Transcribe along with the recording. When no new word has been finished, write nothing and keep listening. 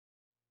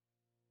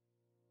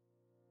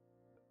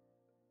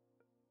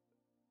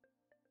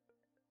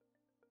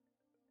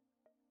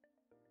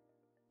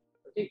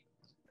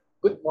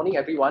Good morning,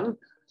 everyone.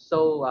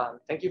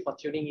 Thank you for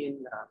tuning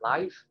in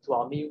live to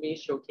our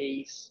Meiyume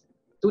Showcase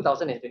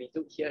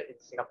 2022 here in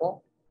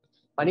Singapore.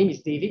 My name is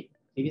David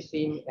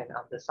Sim, and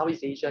I'm the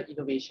Southeast Asia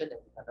Innovation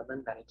and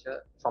Development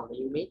Manager from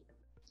Meiyume.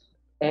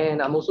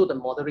 And I'm also the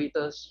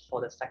moderator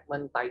for the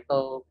segment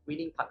titled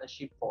Winning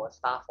Partnership for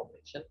Star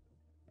Formulation.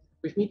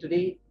 With me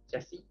today,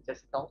 Jessie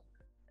Tong.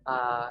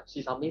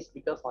 She's our main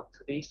speaker for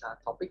today's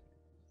topic.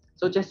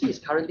 So Jessie is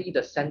currently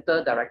the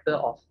Center Director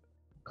of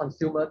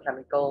Consumer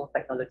Chemical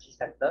Technology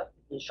Center,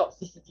 in short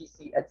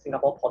CCTC, at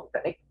Singapore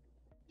Polytechnic.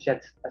 She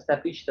had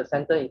established the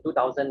center in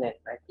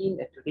 2019,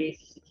 and today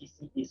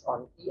CCTC is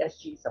on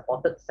ESG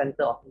supported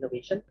Center of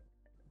Innovation.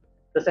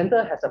 The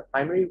center has a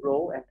primary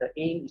role, and the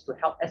aim is to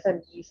help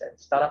SMEs and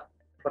startup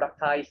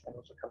productise and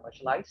also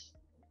commercialise.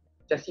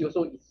 Jessie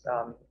also is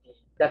the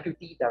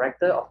Deputy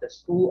Director of the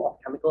School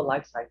of Chemical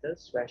Life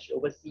Sciences, where she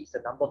oversees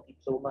a number of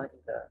diplomas in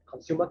the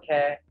consumer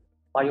care,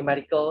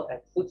 biomedical, and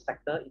food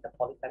sector in the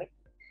Polytechnic.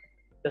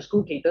 The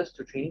school caters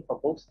to training for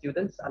both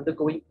students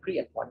undergoing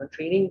pre-employment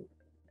training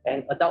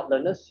and adult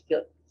learners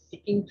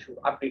seeking to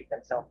upgrade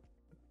themselves.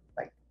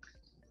 Right.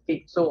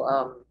 Okay, so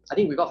I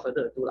think without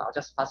further ado, I'll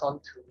just pass on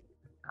to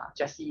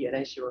Jessie, and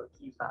then she will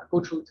go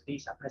through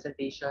today's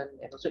presentation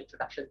and also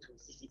introduction to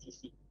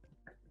CCTC.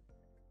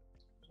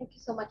 Thank you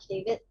so much,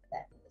 David.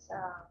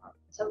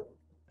 So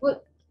good.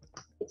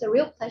 It's a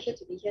real pleasure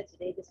to be here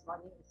today, this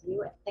morning with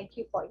you, and thank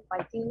you for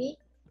inviting me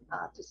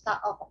to start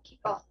off or kick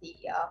off the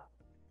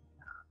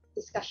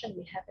discussion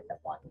we have in the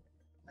morning.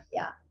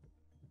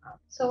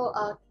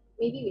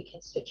 Maybe we can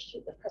switch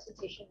to the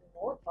presentation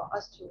mode for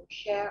us to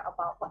share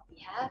about what we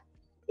have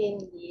in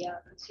the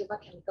Consumer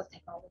Chemical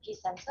Technology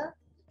Center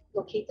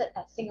located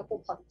at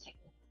Singapore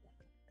Polytechnic.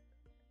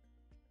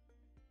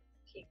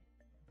 Okay.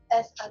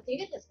 As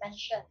David has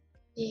mentioned,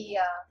 the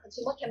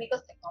Consumer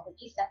Chemicals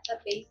Technology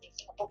Center based in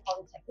Singapore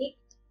Polytechnic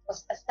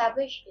was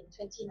established in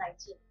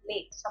 2019,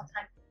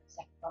 sometime in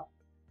December.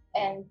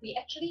 And we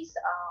actually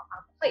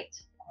are quite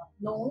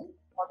known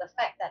for the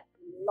fact that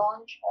we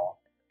launch or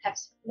have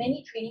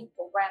many training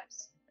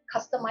programs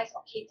customized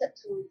or catered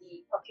to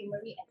the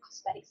perfumery and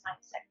cosmetic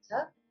science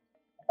sector.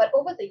 But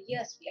over the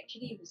years, we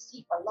actually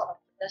received a lot of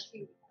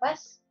industry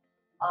requests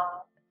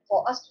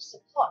for us to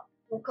support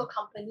local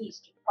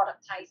companies to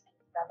productize and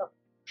develop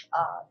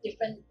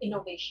different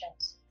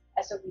innovations.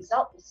 As a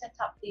result, we set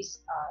up this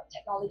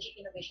Technology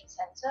Innovation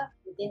Center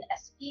within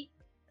SP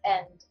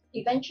and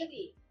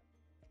eventually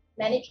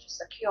managed to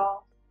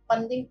secure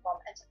funding from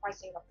Enterprise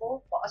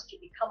Singapore for us to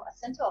become a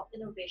center of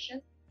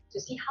innovation to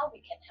see how we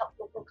can help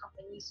local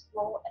companies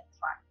grow and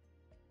thrive.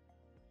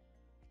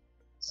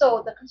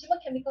 So the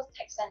Consumer Chemicals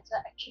Tech Center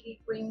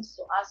actually brings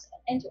to us an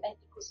end-to-end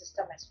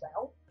ecosystem as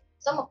well.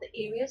 Some of the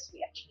areas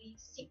we actually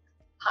seek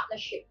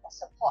partnership or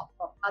support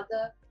from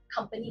other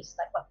companies,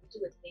 like what we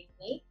do with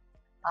Meiyume,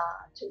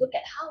 to look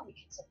at how we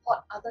can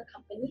support other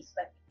companies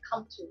when we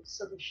come to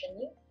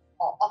solutioning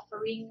or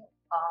offering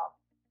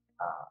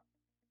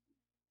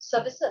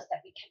services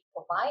that we can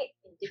provide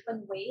in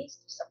different ways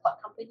to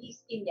support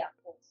companies in their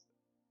goals.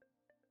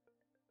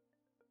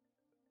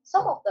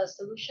 Some of the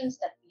solutions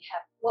that we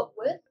have worked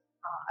with,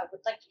 I would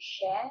like to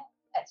share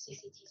at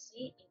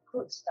CCTC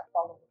includes the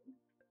following.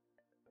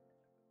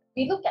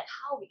 We look at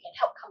how we can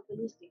help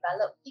companies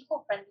develop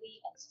eco-friendly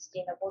and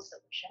sustainable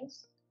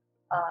solutions.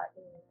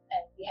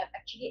 And we have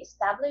actually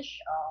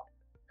established a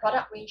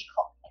product range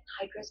called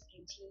Anhydrous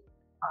Beauty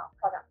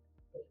product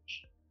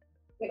range.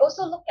 We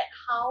also look at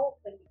how,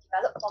 when we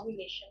develop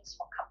formulations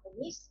for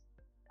companies,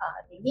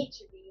 they need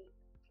to be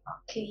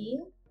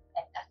clean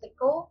and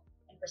ethical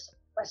and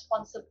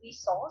responsibly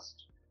sourced.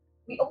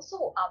 We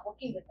also are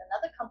working with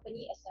another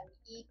company,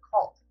 SME,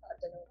 called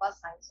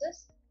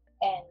Sciences.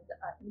 And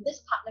in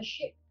this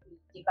partnership, we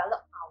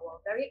developed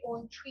our very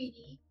own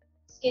 3D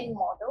skin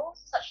model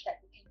such that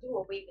we can do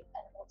away with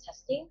animal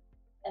testing.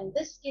 And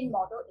this skin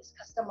model is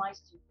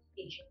customized to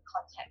the Asian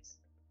context.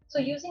 So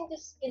using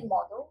this skin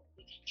model,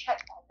 we can check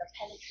on the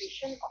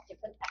penetration of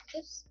different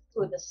actives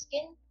through the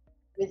skin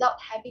without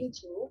having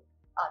to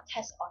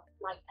test on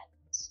live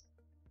animals.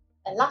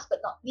 And last but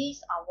not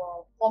least,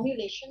 our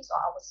formulations or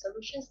our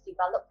solutions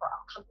developed for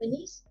our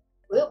companies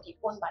will be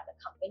owned by the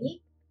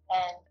company.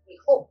 And we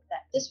hope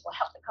that this will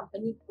help the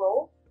company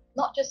grow,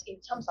 not just in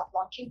terms of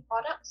launching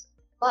products,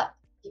 but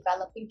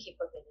developing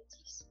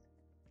capabilities.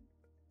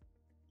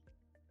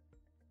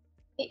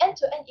 The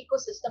end-to-end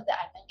ecosystem that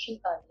I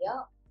mentioned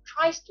earlier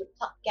tries to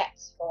plug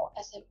gaps for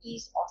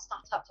SMEs or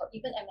startups or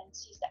even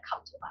MNCs that come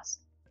to us.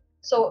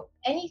 So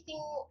anything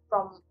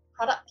from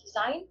product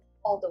design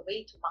all the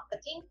way to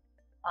marketing,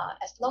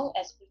 as long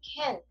as we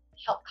can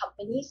help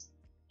companies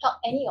plug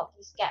any of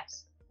these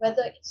gaps,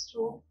 whether it's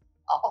through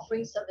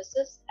offering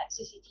services at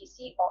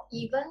CCTC or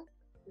even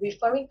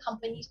referring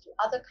companies to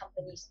other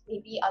companies,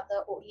 maybe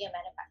other OEM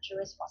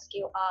manufacturers for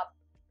scale up,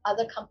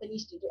 other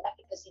companies to do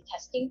efficacy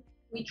testing.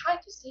 We try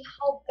to see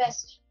how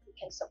best we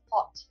can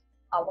support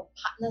our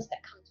partners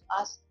that come to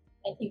us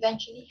and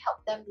eventually help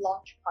them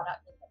launch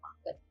product in the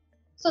market.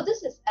 So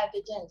this is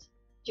evident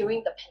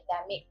during the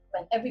pandemic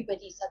when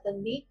everybody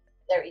suddenly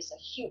there is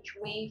a huge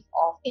wave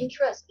of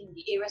interest in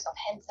the areas of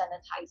hand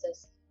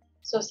sanitizers.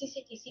 So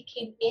CCTC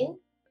came in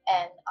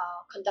and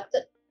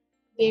conducted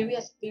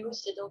various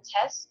virucidal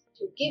tests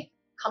to give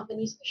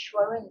companies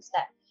assurance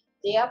that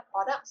their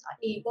products are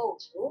able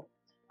to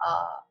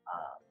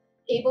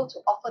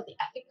offer the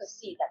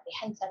efficacy that the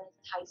hand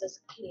sanitizers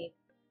claim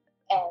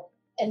and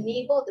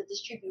enable the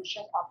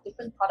distribution of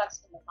different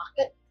products in the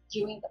market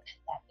during the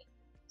pandemic.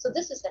 So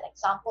this is an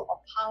example of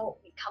how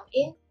we come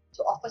in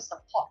to offer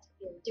support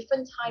in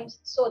different times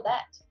so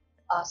that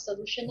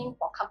solutioning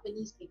for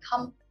companies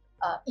become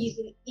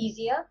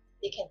easier.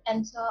 They can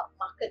enter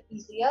market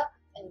easier,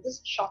 and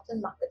this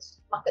shortens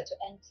market to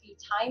entry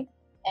time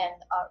and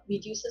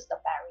reduces the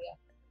barrier.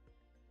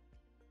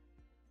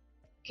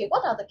 Okay,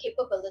 what are the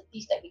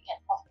capabilities that we can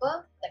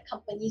offer that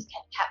companies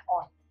can tap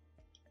on?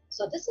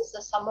 So this is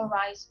a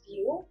summarized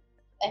view,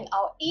 and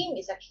our aim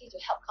is actually to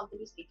help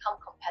companies become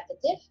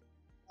competitive,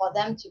 for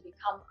them to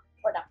become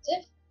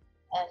productive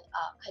and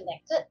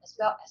connected as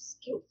well as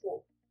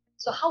skillful.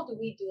 So how do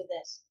we do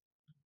this?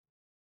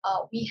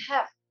 We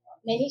have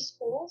many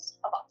schools,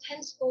 about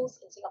 10 schools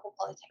in Singapore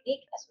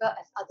Polytechnic, as well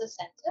as other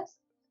centers,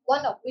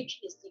 one of which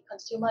is the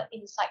Consumer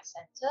Insight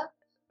Center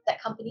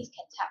that companies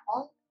can tap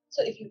on.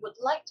 So if you would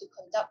like to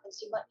conduct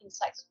consumer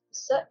insights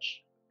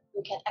research,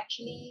 you can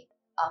actually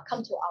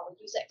come to our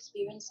User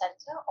Experience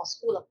Center or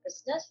School of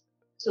Business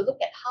to look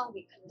at how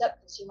we conduct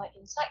consumer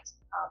insights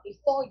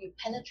before you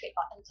penetrate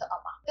or enter a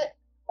market,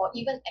 or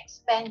even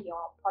expand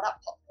your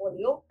product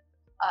portfolio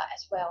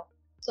as well.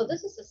 So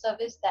this is a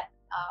service that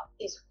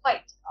is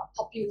quite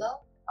popular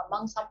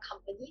among some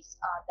companies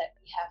that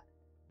we have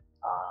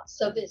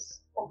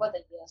serviced over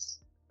the years.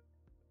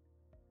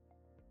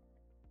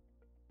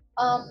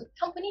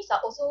 Companies are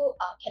also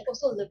can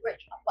also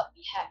leverage on what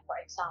we have, for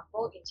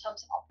example, in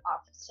terms of our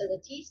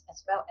facilities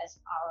as well as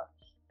our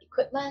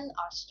equipment,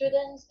 our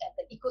students, and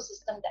the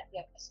ecosystem that we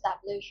have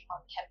established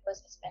on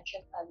campus, as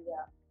mentioned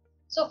earlier.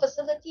 So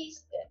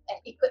facilities and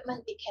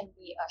equipment, it can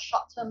be a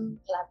short-term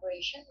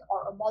collaboration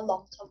or a more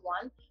long-term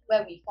one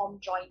where we form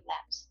joint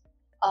labs.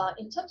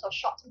 In terms of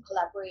short-term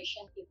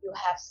collaboration, if you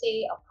have,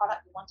 say, a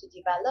product you want to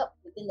develop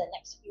within the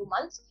next few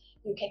months,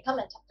 you can come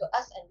and talk to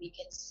us and we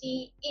can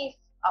see if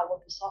our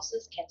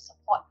resources can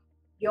support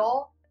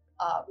your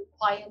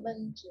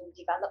requirement to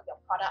develop your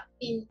product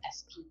in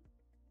SP.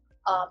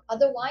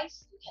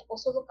 Otherwise, you can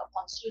also look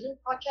upon student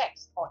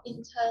projects or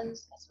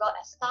interns as well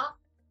as staff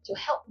to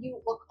help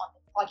you work on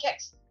the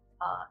projects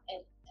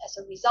and as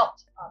a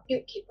result,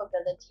 build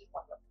capability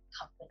for your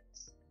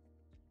companies.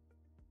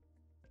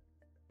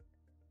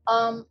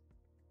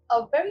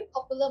 A very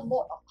popular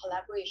mode of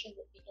collaboration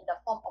would be in the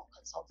form of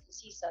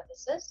consultancy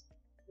services,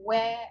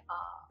 where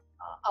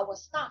our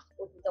staff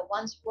will be the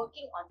ones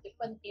working on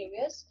different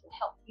areas to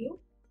help you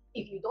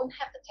if you don't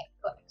have the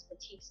technical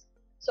expertise.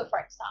 So for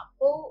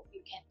example,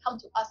 you can come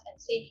to us and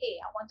say,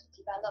 hey, I want to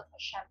develop a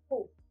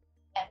shampoo.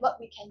 And what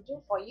we can do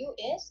for you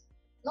is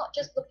not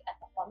just look at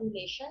the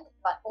formulation,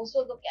 but also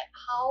look at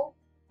how,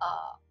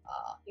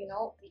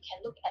 we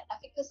can look at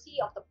efficacy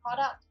of the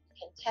product. We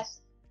can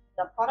test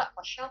the product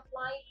for shelf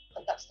life,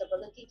 conduct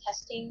stability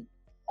testing,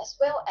 as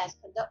well as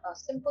conduct a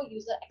simple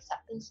user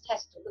acceptance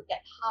test to look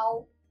at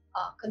how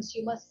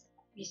consumers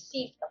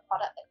receive the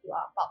product that you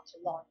are about to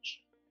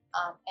launch.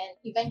 And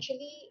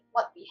eventually,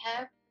 what we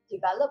have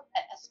developed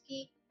at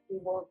SP,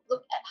 we will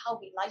look at how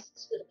we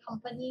license to the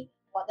company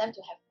for them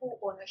to have full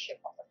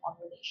ownership of the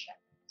formulation.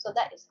 So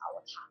that is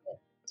our target.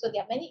 So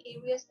there are many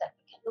areas that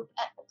we can look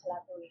at for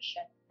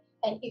collaboration.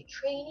 And if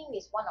training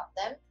is one of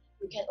them,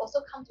 you can also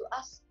come to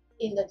us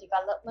in the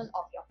development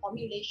of your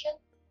formulation.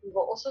 We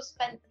can also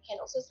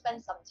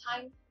spend some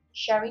time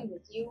sharing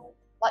with you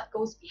what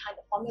goes behind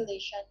the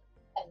formulation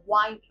and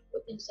why we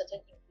put in certain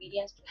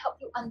ingredients to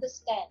help you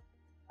understand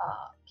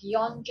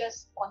beyond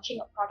just launching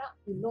a product,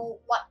 you know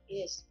what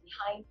is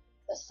behind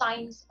the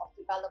science of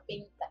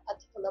developing that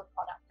particular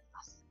product with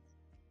us.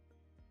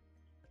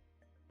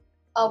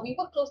 We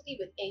work closely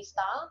with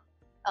A-Star.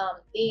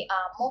 They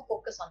are more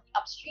focused on the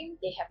upstream.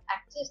 They have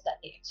actives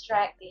that they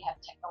extract. They have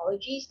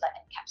technologies like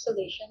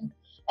encapsulation.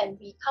 And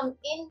we come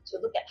in to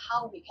look at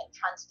how we can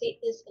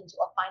translate this into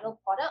a final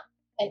product.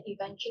 And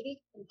eventually,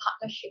 in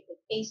partnership with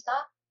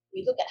A-Star,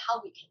 we look at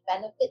how we can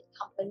benefit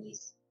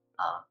companies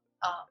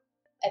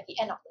at the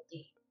end of the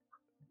day.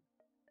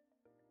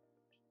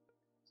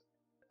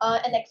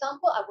 An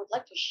example I would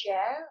like to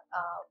share,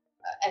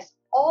 as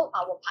all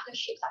our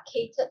partnerships are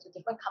catered to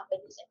different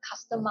companies and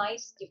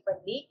customized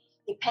differently,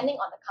 depending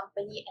on the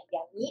company and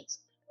their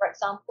needs. For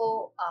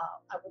example,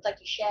 I would like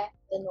to share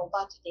the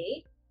Nova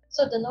today.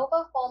 So the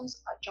Nova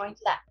forms a joint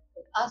lab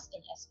with us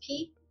in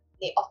SP.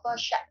 They offer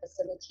shared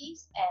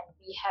facilities, and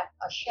we have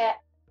a shared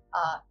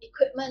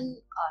equipment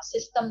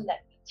system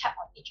that we tap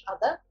on each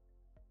other.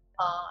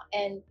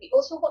 And we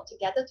also work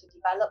together to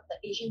develop the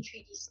Asian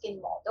 3D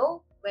skin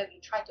model, where we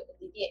try to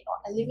alleviate or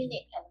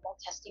eliminate animal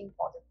testing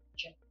for the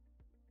region.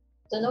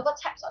 The Nova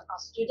taps on our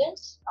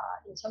students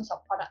in terms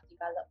of product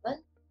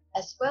development,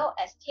 as well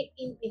as take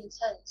in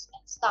interns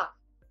and staff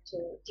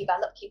to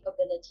develop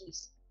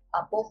capabilities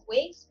both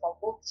ways for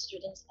both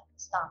students and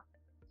staff.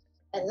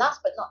 And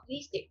last but not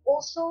least, they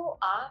also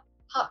are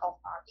part of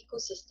our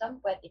ecosystem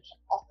where they can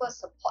offer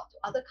support to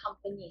other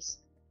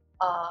companies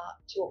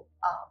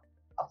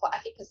for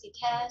efficacy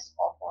tests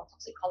or for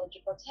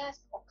toxicological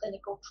tests or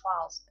clinical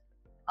trials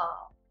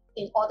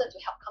in order to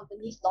help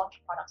companies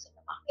launch products in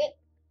the market.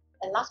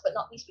 And last but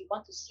not least, we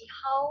want to see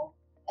how,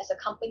 as a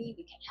company,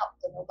 we can help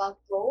the Nova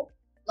grow,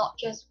 not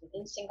just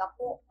within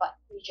Singapore, but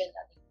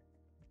regionally.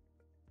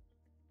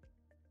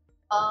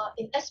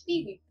 In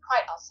SP, we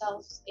pride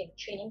ourselves in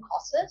training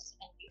courses,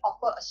 and we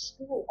offer a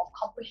slew of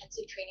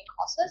comprehensive training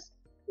courses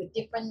with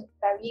different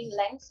varying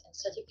lengths and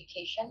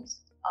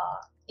certifications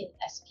in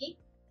SP.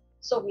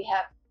 So we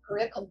have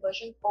career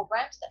conversion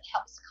programs that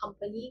helps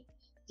company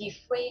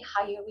defray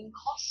hiring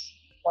costs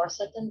for a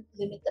certain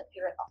limited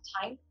period of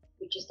time,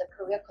 which is the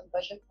career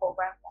conversion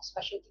program for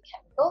specialty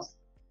chemicals.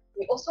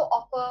 We also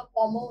offer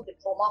formal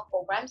diploma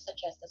programs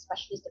such as the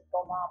specialist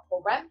diploma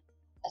program,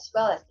 as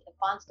well as the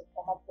advanced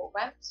diploma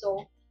program.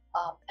 So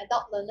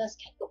adult learners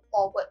can look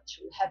forward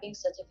to having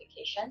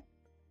certification.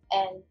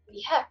 And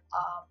we have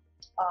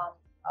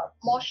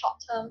more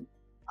short-term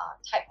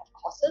type of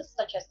courses,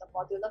 such as the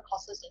modular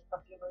courses in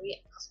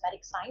perfumery and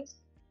cosmetic science,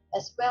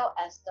 as well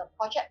as the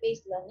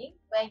project-based learning,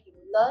 where you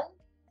learn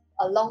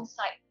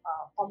alongside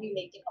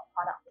formulating a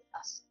product with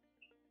us.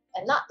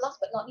 And last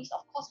but not least,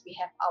 of course, we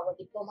have our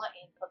diploma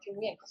in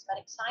perfumery and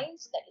cosmetic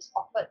science that is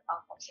offered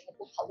from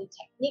Singapore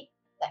Polytechnic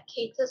that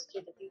caters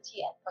to the beauty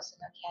and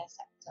personal care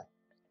sector.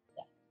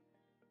 Yeah.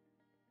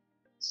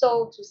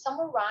 So to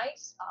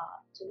summarize,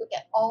 to look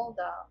at all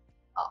the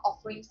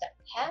offerings that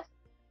we have.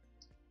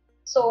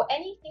 So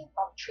anything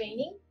from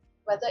training,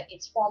 whether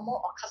it's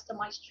formal or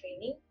customized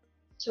training,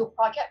 to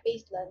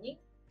project-based learning,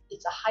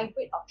 it's a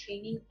hybrid of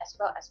training as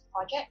well as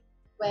project,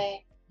 where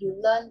you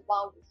learn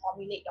while you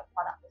formulate your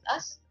product with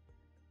us.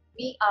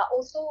 We are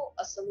also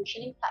a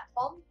solutioning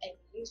platform, and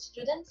we use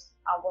students,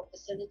 our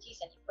facilities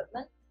and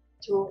equipment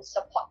to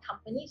support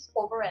companies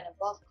over and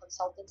above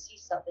consultancy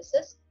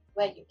services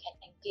where you can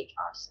engage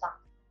our staff.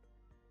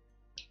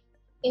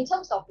 In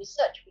terms of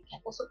research, we can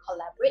also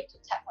collaborate to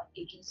tap on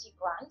agency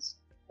grants,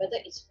 whether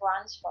it's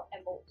grants from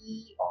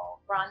MOE or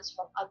grants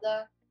from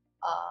other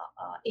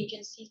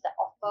agencies that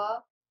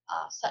offer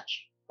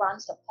such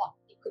grant support.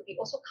 It could be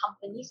also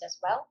companies as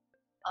well,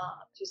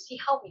 to see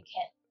how we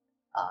can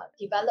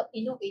develop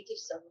innovative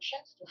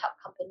solutions to help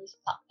companies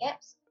plug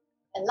gaps.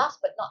 And last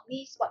but not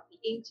least, what we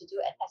aim to do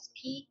at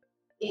SP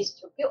is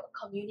to build a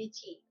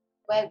community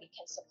where we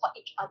can support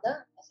each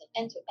other as an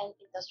end-to-end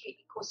industry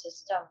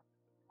ecosystem,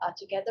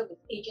 together with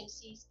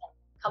agencies and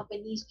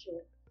companies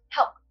to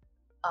help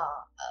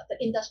the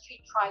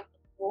industry thrive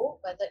and grow,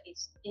 whether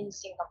it's in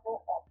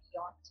Singapore or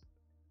beyond.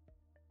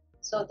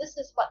 So this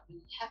is what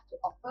we have to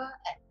offer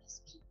at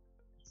SP.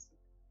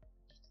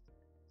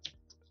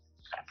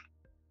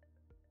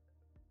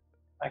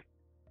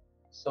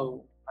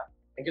 So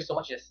thank you so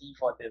much, Jessie,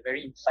 for the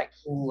very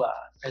insightful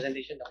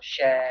presentation of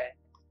share,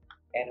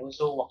 and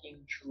also walking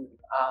through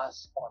with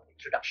us on the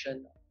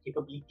introduction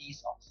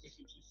capabilities of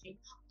CCTC.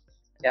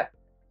 Yeah.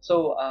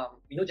 So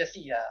we know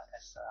Jessie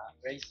has a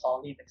very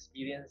solid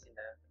experience in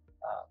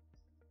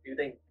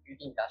the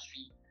beauty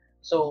industry.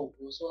 So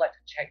we also like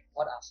to check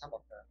what are some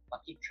of the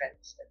market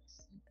trends that we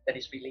see that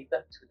is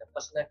related to the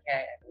personal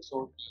care and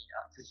also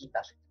the beauty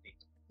industry today.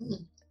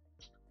 Mm-hmm.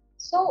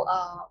 So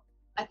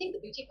I think the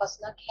beauty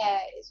personal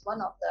care is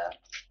one of the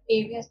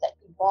areas that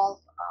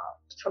evolve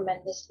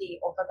tremendously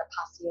over the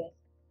past years,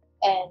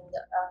 and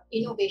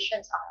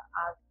innovations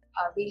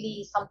are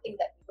really something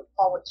that we look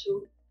forward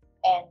to.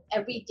 And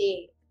every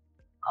day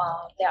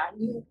there are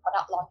new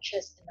product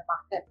launches in the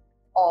market,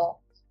 or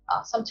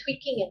some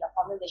tweaking in the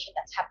formulation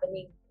that's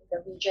happening in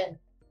the region.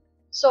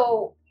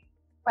 So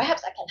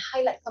perhaps I can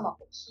highlight some of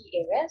the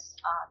key areas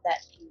that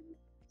we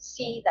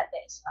see that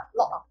there's a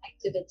lot of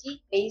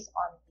activity based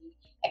on the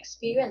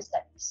experience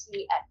that we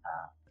see at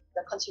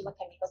the Consumer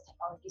Chemicals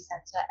Technology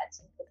Center at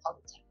Singapore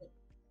Polytechnic.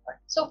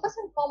 So first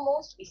and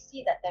foremost, we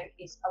see that there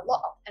is a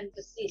lot of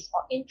emphasis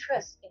or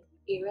interest in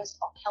the areas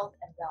of health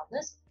and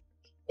wellness.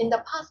 In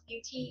the past,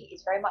 beauty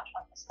is very much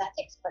on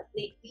aesthetics, but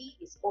lately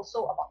it's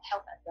also about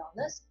health and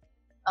wellness.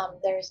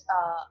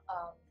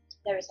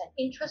 There is an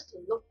interest to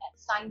look at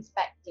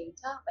science-backed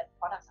data when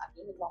products are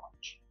being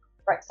launched.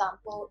 For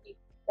example, if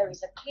there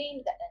is a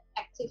claim that an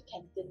active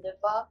can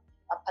deliver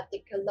a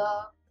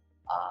particular,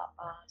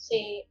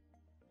 say,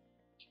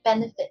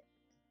 benefit,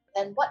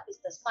 then what is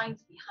the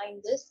science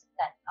behind this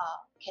that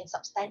can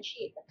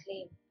substantiate the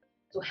claim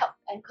to help?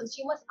 And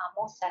consumers are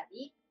more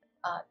savvy.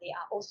 They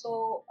are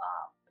also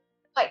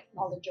quite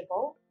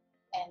knowledgeable,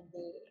 and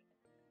they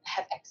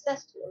have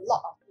access to a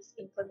lot of this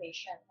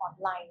information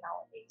online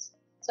nowadays.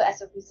 So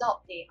as a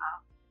result, they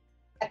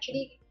are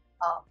actually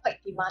quite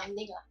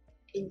demanding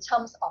in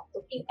terms of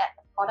looking at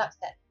the products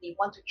that they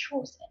want to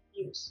choose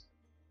and use.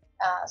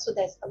 So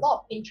there's a lot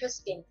of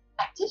interest in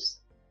actives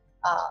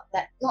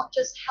that not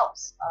just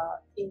helps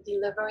in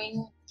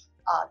delivering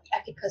the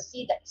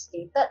efficacy that is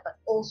stated, but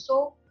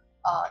also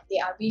they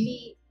are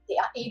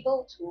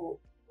able to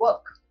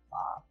work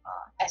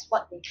as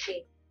what they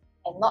claim.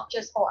 and not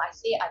just, oh, I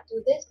say I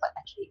do this, but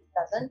actually it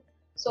doesn't.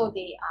 So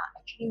they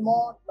are actually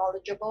more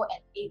knowledgeable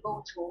and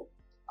able to,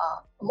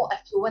 more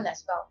affluent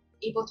as well,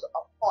 able to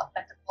afford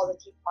better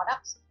quality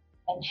products,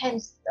 and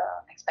hence the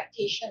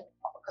expectation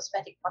of a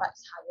cosmetic product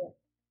is higher.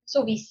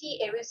 So we see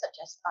areas such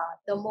as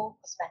dermal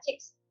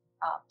cosmetics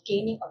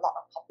gaining a lot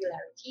of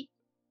popularity,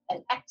 and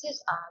actives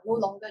are no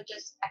longer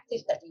just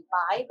actives that we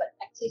buy, but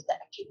actives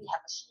that actually have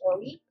a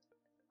story,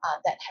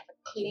 that have a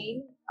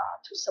claim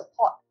to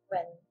support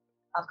when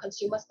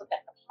consumers look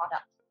at the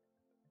product.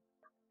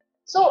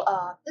 So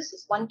this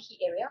is one key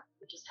area,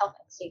 which is health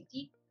and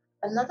safety.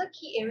 Another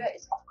key area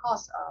is, of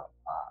course,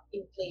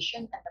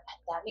 inflation and the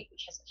pandemic,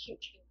 which has a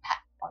huge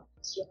impact on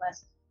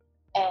consumers.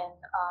 And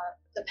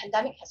the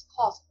pandemic has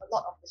caused a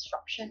lot of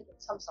disruption in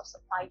terms of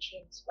supply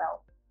chain as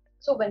well.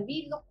 So when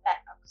we look at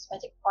a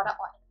cosmetic product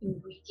or an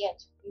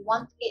ingredient, we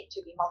want it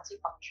to be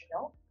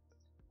multifunctional,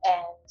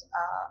 and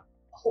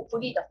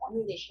hopefully the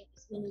formulation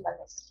is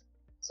minimalist.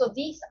 So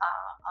these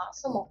are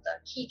some of the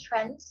key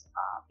trends,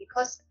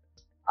 because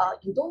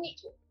you don't need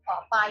to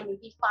buy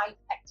maybe 5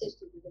 actives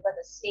to deliver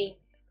the same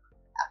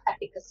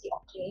efficacy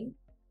or claim.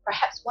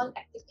 Perhaps one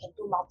active can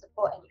do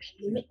multiple, and you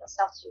can limit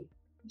yourself to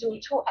do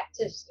 2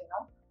 actives,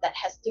 that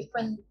has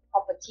different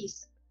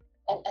properties.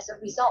 And as a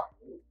result,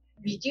 you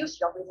reduce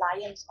your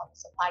reliance on the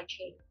supply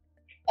chain,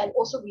 and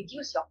also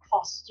reduce your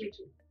costs due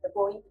to the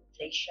growing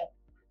inflation.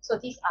 So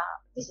this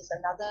is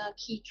another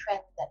key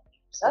trend that we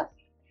observe.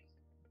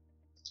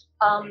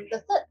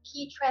 The third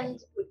key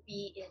trend would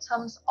be in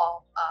terms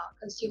of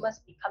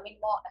consumers becoming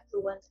more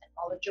affluent and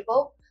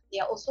knowledgeable. They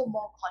are also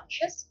more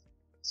conscious.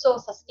 So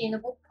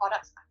sustainable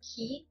products are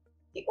key.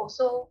 They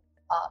also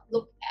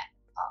look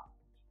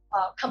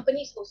at,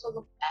 companies also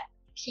look at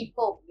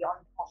people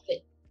beyond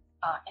profit.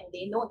 And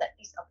they know that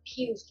this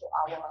appeals to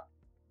our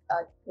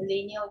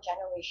millennial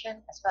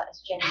generation as well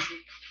as Gen Z.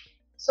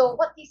 So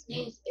what this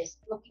means is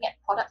looking at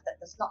products that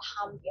does not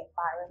harm the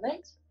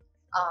environment,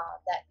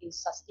 that is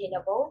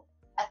sustainable,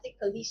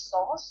 ethically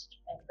sourced,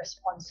 and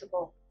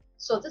responsible.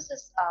 So this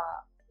is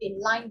in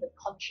line with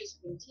conscious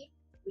beauty,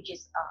 which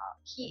is a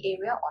key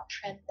area or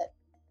trend that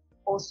we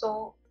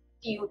also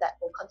feel that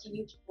will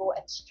continue to grow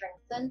and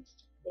strengthen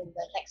in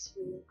the next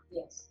few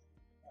years.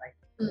 Right.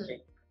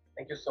 Okay.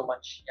 Thank you so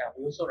much. Yeah,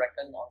 we also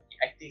reckon on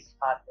the active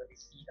part where we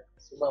see the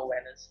consumer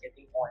awareness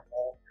getting more and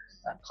more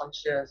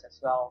conscious as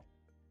well.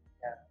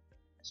 Yeah.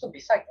 So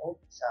besides all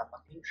these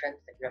marketing trends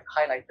that you have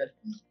highlighted,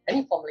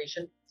 any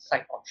formulation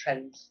side or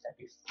trends that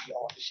you see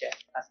or want to share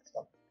with us as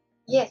well?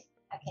 Yes,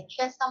 I can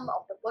share some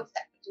of the works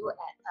that we do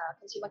at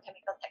Consumer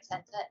Chemical Tech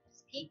Center at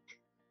SP.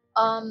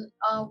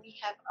 We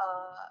have a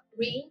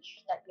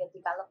range that we are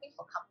developing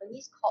for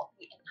companies called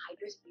the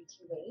Anhydrous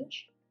Beauty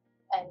range.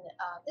 And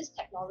this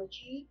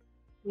technology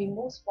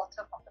removes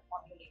water from the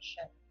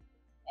formulation.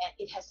 And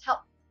it has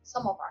helped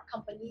some of our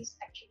companies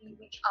actually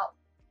reach out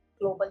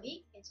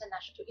globally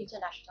to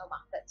international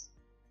markets.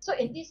 So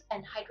in this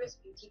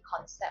anhydrous beauty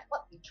concept,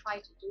 what we try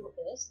to do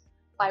is,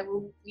 by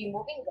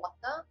removing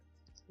water,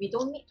 we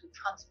don't need to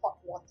transport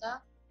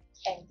water,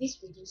 and this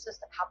reduces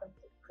the carbon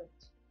footprint.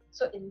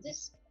 So in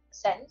this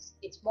sense,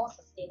 it's more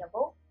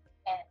sustainable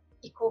and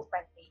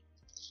eco-friendly.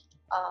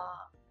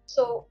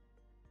 So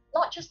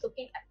not just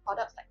looking at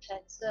products like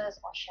cleansers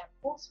or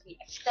shampoos, we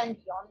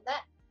extend beyond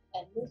that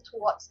and move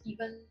towards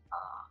even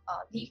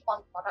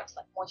leave-on products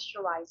like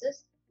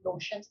moisturizers,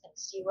 lotions, and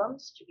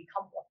serums to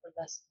become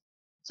waterless.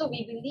 So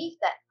we believe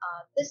that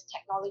this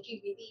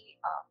technology really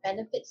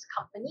benefits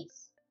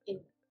companies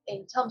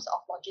in terms of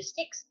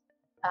logistics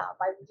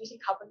by reducing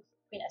carbon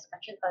footprint, as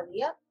mentioned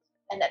earlier.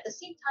 And at the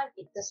same time,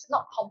 it does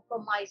not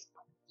compromise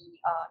on the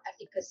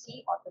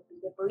efficacy or the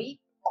delivery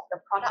of the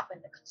product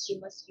when the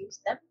consumers use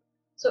them.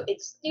 So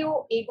it's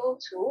still able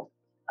to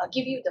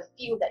give you the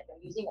feel that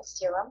you're using a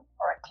serum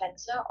or a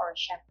cleanser or a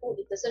shampoo.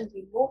 It doesn't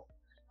remove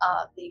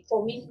the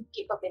foaming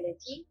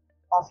capability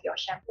of your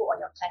shampoo or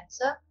your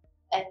cleanser.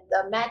 And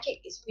the magic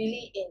is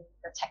really in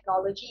the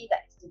technology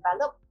that is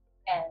developed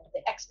and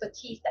the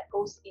expertise that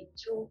goes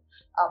into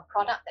a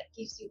product that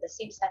gives you the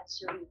same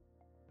sensory,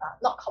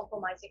 not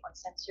compromising on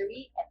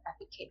sensory and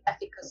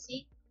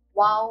efficacy,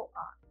 while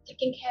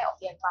taking care of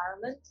the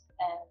environment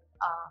and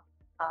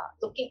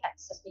looking at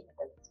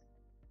sustainability.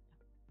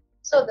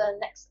 So the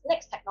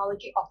next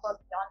technology offered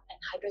beyond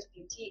anhydrous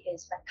beauty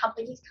is when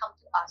companies come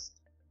to us,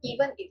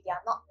 even if they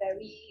are not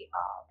very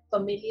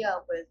familiar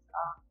with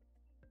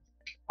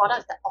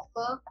products that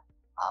offer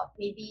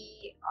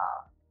maybe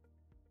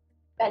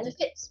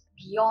benefits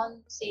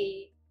beyond,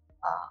 say,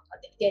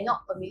 they're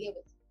not familiar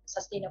with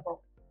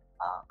sustainable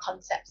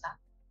concepts.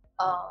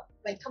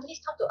 When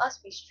companies come to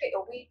us, we straight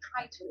away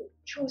try to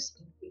choose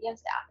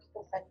ingredients that are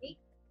eco-friendly,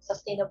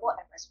 sustainable,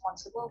 and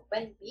responsible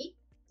when we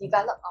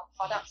develop our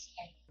products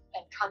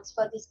and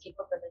transfer this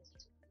capability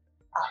to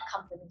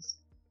companies.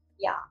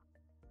 Yeah.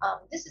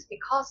 This is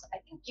because I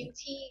think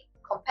beauty,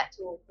 compared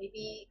to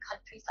maybe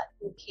countries like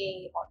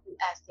UK or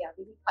US, they are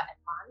really quite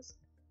advanced,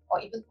 or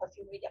even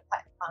perfumery, they're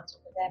quite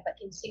advanced over there. But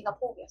in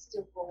Singapore, we are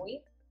still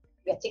growing.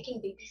 We are taking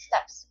baby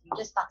steps. We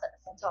just started a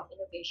center of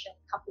innovation.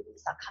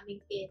 Companies are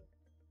coming in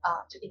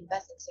to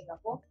invest in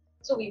Singapore.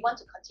 So we want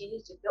to continue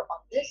to build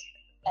on this.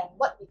 And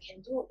what we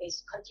can do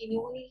is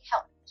continually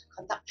help to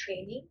conduct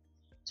training,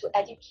 to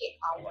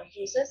educate our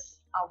users,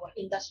 our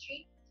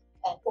industry,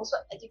 and also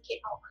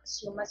educate our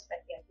consumers when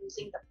they are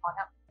using the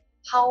product,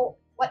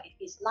 what it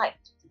is like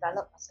to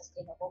develop a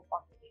sustainable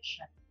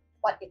formulation,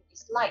 what it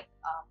is like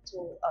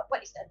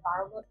what is the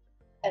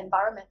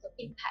environmental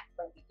impact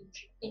when we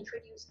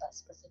introduce a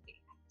specific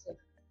active.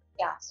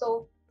 Yeah,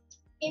 so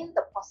in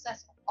the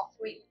process of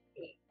offering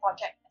a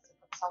project as a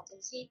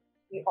consultancy,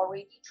 we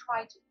already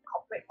try to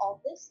incorporate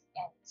all this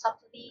and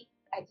subtly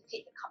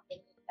educate the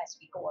company as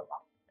we go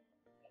along.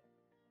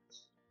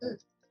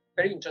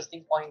 Very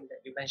interesting point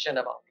that you mentioned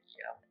about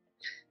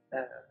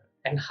the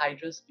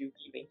anhydrous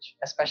beauty range,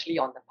 especially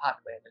on the part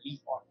where the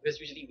leaf on, because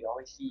usually we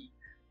always see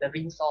the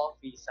rinse off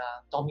is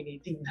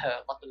dominating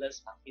the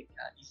waterless market.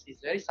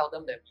 It's very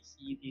seldom that we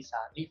see this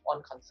leaf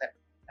on concept.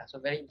 So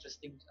very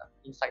interesting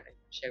insight that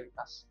you share with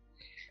us.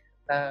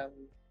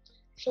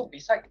 So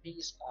beside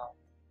this,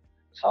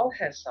 how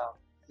has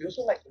we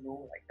also like to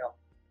know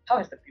how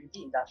has the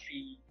beauty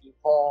industry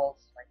evolved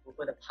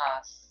over the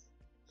past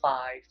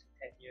 5 to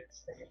 10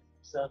 years that you've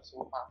observed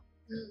so far?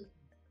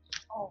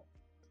 Oh,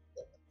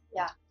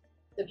 yeah,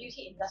 the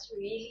beauty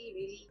industry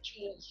really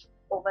changed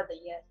over the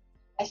years.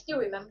 I still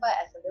remember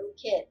as a little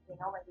kid, when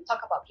we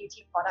talk about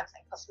beauty products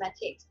and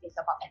cosmetics, it's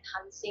about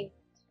enhancing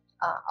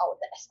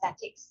the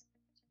aesthetics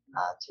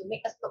to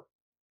make us look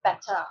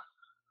better.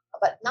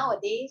 But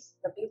nowadays,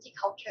 the beauty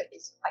culture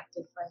is quite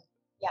different.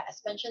 Yeah,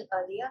 as mentioned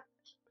earlier,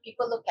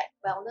 people look at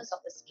wellness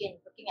of the skin,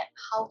 looking at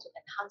how to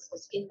enhance the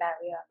skin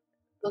barrier,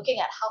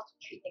 looking at how to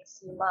treat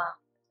eczema,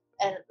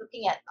 and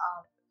looking at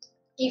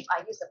if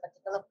I use a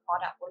particular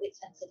product, will it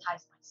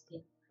sensitize my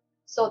skin?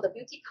 So the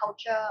beauty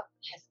culture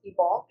has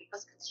evolved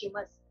because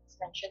consumers, as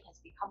mentioned, has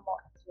become more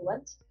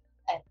affluent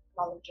and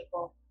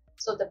knowledgeable.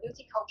 So the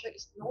beauty culture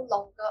is no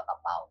longer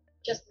about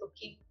just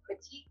looking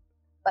pretty,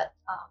 but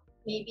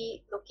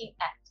maybe looking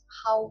at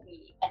how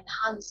we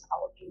enhance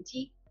our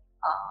beauty,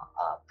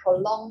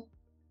 prolong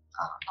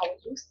our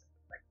youth,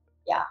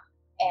 yeah,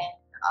 and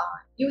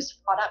use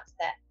products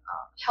that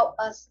help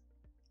us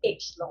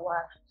age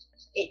slower,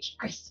 age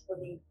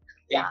gracefully,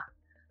 yeah.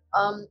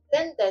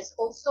 Then there's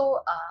also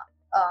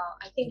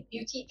I think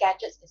beauty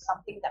gadgets is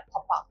something that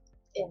pop up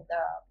in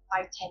the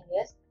 5-10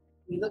 years.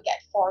 We look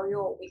at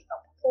Foreo with a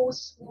whole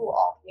slew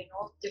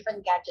of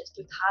different gadgets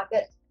to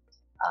target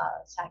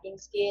sagging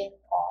skin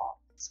or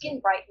skin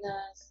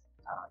brightness.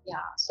 Yeah,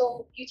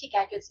 so beauty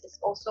gadgets is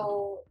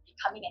also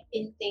becoming an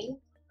in thing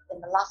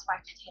in the last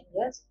 5 to 10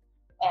 years,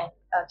 and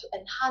to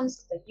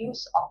enhance the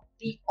use of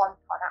leave-on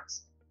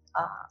products.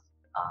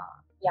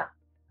 Yeah,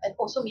 and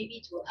also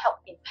maybe to help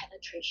in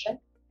penetration.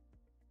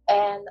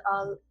 And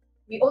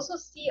we also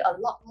see a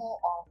lot more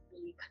of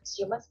the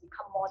consumers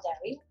become more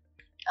daring,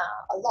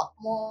 a lot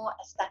more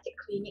aesthetic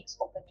clinics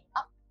opening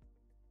up,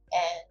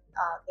 and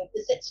their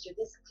visits to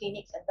these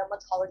clinics and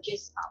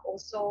dermatologists are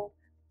also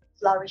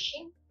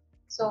flourishing.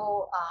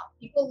 So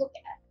people look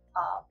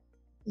at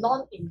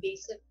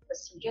non-invasive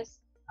procedures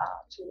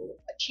to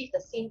achieve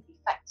the same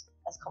effect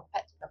as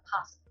compared to the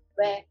past,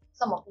 where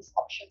some of these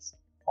options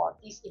or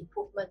these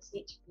improvements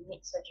need to be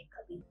made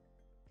surgically.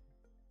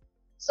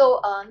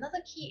 So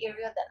another key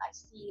area that I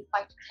see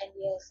 5 to 10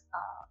 years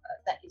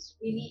that is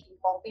really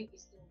evolving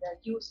is in the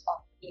use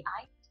of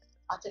AI,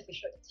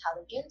 artificial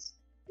intelligence,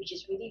 which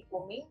is really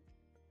booming,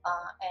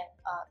 and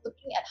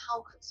looking at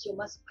how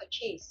consumers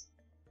purchase,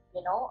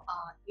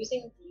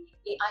 using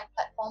the AI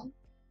platform,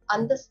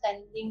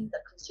 understanding the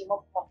consumer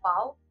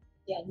profile,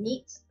 their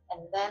needs,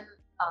 and then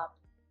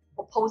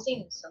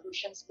proposing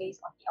solutions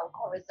based on the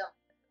algorithm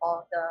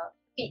or the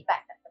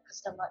feedback that the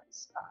customer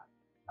is,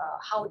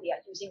 how they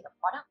are using the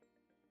product,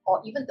 or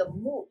even the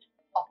mood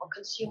of a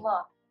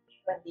consumer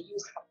when they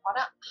use a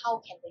product. How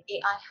can the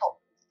AI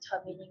help in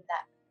determining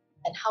that,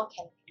 and how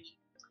can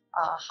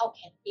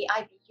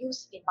AI be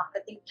used in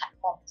marketing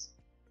platforms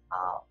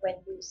when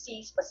you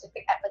see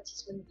specific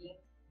advertisement being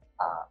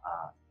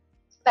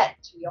fed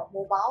to your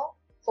mobile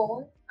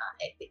phone,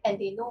 and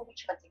they know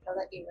which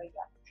particular area you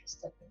are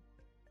interested in.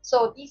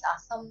 So these are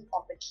some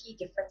of the key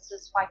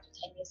differences 5 to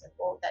 10 years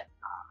ago that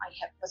I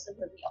have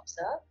personally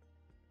observed.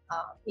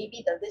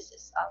 Maybe the list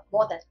is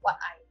more than what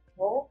I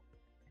know,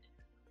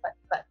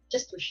 but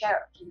just to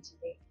share a few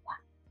today. Yeah.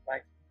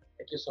 Right.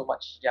 Thank you so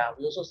much. Yeah,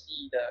 we also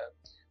see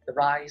the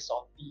rise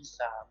of these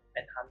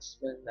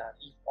enhancement,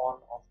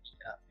 leave-on of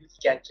the beauty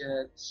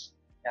gadgets,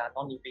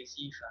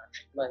 non-invasive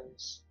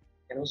treatments,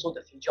 and also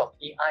the future of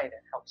AI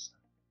that helps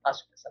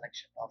us with the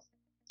selection of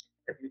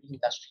the beauty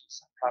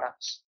industry's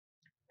products.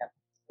 Yeah.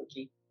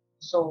 Okay.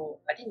 So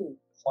I think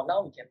for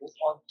now we can move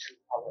on to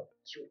our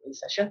Q&A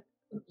session.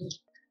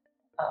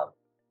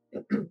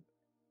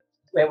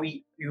 Where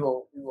we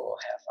will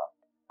have a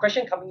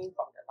question coming in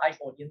from the live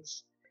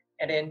audience,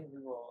 and then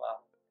we will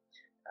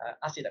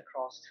ask it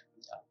across to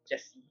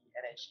Jessie,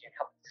 and then she can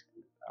help to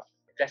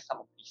address some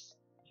of these.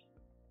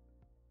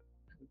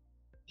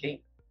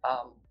 Okay,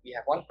 we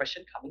have one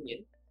question coming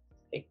in.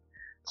 Okay,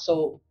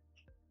 so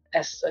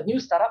as a new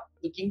startup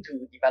looking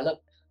to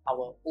develop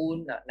our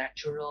own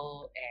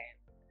natural and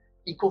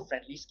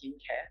eco-friendly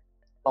skincare,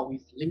 but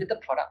with limited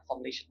product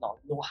formulation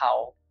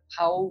know-how,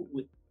 how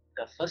would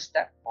the first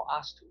step for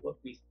us to work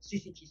with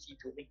CCTC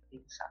to make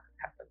things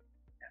happen?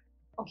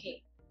 Yeah.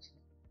 Okay,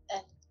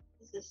 and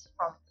this is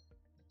from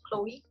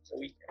Chloe.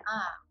 Chloe.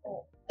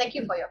 Thank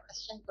you for your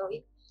question,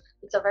 Chloe.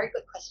 It's a very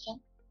good question.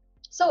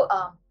 So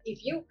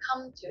if you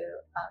come to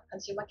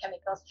Consumer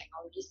Chemicals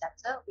Technology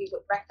Center, we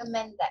would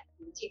recommend that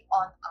you take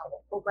on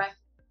our program,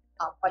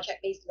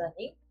 project-based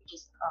learning, which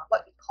is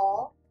what we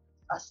call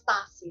a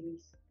STAR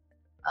series.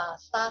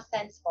 STAR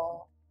stands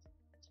for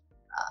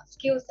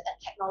Skills and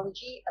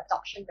Technology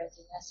Adoption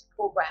Readiness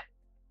Program.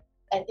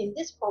 And in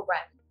this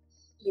program,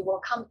 you will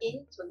come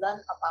in to learn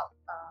about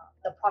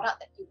the product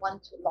that you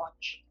want to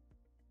launch.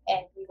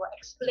 And we will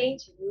explain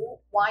to you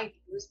why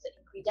we use the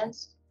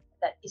ingredients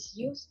that is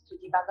used to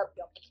develop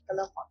your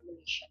particular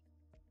formulation.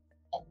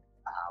 And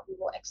we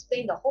will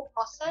explain the whole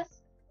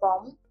process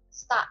from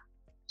start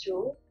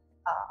to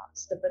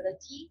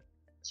stability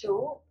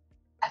to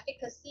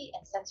efficacy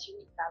and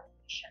sensory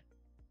evaluation.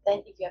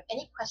 Then if you have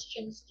any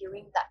questions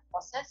during that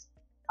process,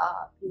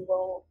 we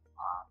will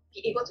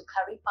be able to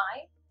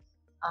clarify.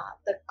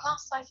 The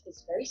class size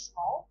is very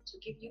small to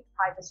give you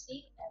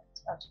privacy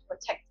and to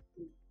protect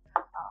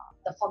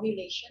the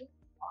formulation,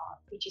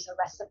 which is a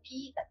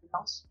recipe that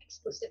belongs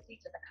exclusively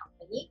to the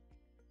company.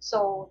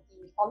 So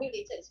the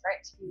formulator is very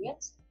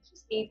experienced.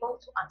 He's able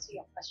to answer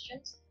your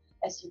questions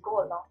as you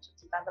go along to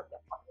develop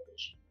your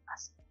formulation with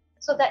us.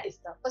 So that is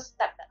the first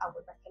step that I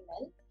would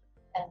recommend.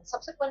 And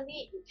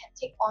subsequently, you can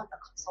take on a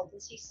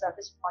consultancy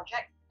service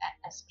project at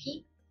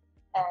SP.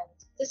 And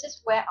this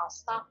is where our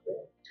staff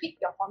will tweak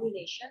your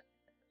formulation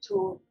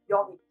to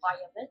your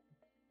requirement,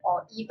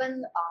 or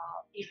even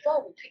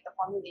before we tweak the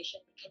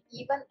formulation, we can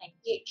even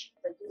engage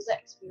the user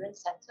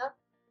experience center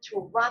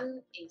to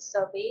run a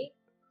survey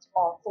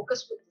or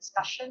focus group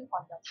discussion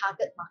on your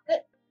target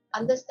market,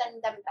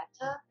 understand them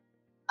better,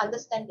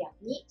 understand their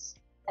needs,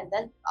 and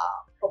then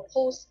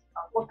propose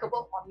a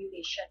workable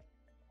formulation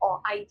or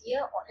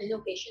idea or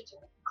innovation to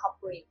be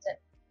incorporated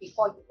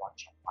before you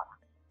launch your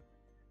product.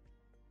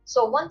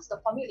 So once the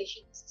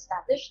formulation is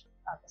established,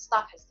 the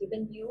staff has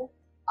given you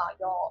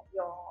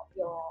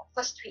your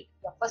first tweak,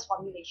 your first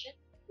formulation,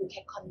 you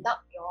can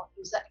conduct your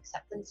user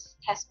acceptance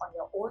test on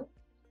your own,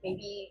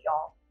 maybe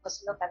your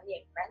personal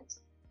family and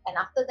friends. And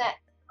after that,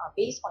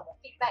 based on your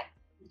feedback,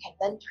 you can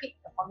then tweak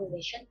the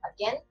formulation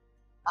again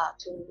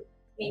to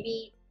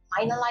maybe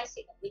finalize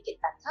it and make it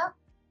better.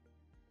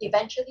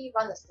 Eventually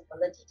run a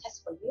stability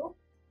test for you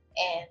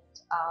and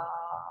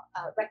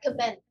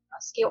recommend a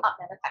scale-up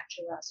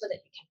manufacturer so that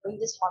you can bring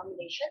this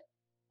formulation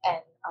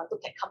and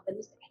look at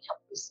companies that can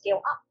help you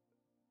scale up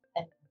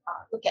and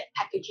look at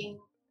packaging,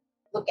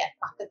 look at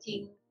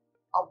marketing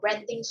or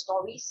branding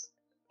stories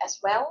as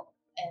well,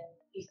 and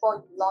before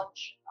you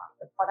launch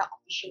the product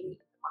officially in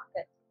the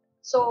market.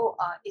 So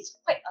it's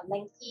quite a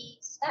lengthy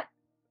step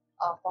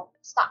from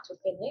start to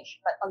finish,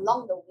 but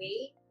along the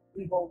way,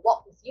 we will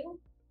walk with you,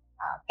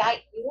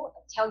 guide you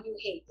and tell you,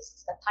 hey, this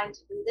is the time to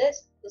do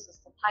this. This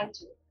is the time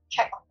to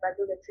check on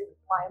regulatory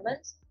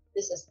requirements.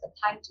 This is the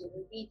time to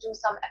maybe do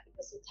some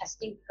efficacy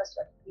testing because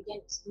your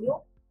ingredient is new.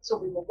 So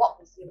we will walk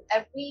with you.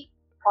 Every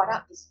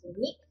product is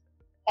unique.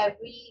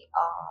 Every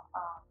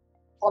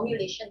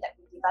formulation that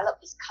we develop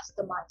is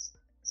customized.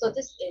 So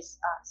this is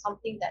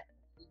something that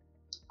we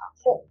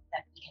hope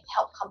that we can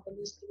help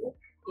companies do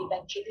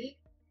eventually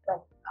when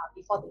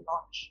before they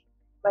launch,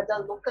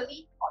 whether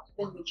locally or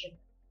even regionally.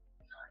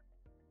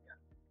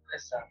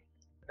 That's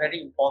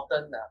very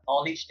important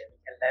knowledge that we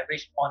can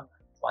leverage on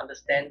to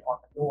understand on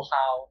the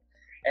know-how,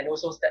 and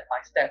also step by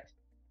step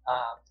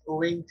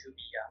going to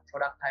be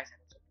productized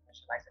and also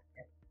commercialized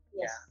again.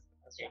 Yes.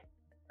 Yeah. Okay.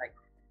 Right.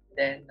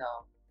 Then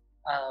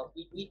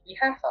we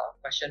have a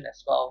question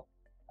as well,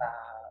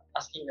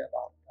 asking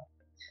about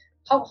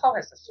how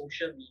has the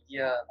social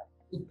media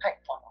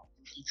impact on our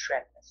beauty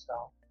trend as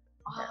well?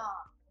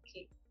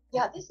 Okay.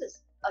 Yeah, this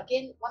is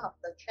again one of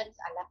the trends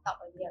I left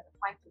out earlier, the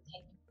 5 to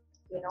 10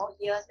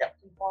 years that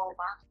involve.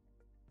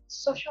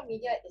 Social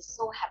media is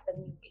so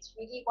happening. It's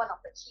really one of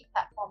the key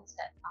platforms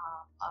that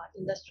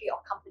industry or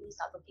companies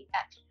are looking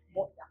at to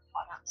promote their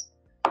products.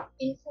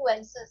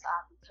 Influencers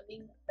are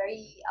becoming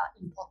very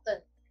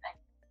important and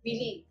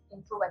really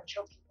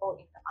influential people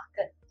in the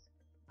market.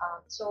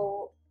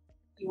 So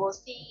you will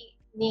see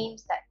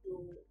names that you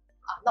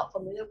are not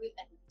familiar with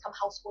and become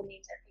household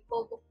names, and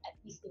people look at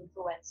these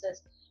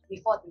influencers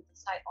before they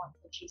decide on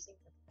purchasing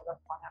particular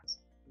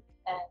products.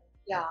 And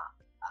yeah,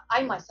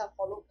 I myself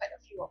follow quite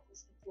a few of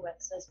these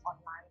influencers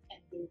online, and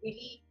they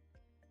really,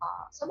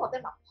 some of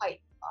them are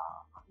quite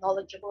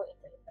knowledgeable in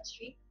the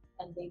industry,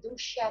 and they do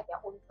share their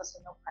own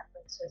personal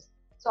preferences.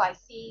 So I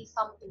see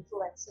some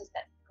influencers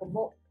that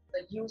promote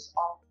the use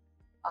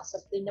of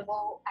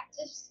sustainable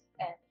actives,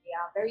 and they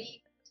are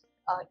very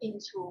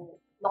into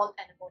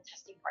non-animal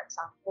testing, for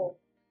example.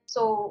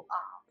 So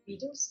we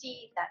do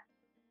see that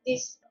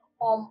this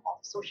form of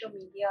social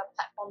media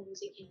platform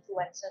using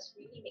influencers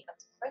really make a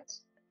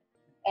difference.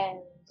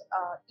 And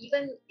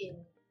even in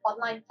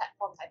online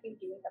platforms, I think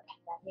during the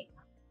pandemic,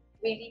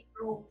 really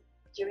bloomed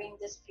during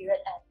this period,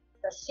 and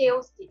the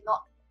sales did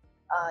not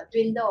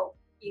dwindle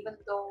even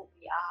though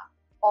we are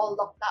all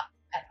locked up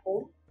at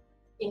home.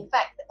 In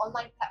fact, the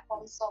online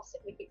platforms saw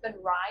significant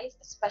rise,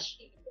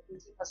 especially in the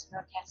beauty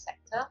personal care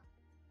sector,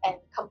 and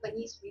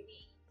companies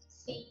really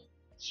see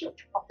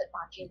huge profit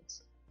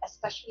margins,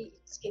 especially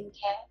in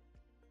skincare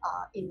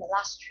in the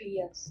last 3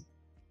 years.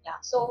 Yeah,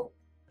 so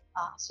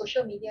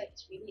social media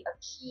is really a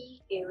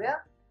key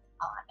area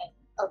and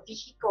a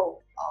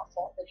vehicle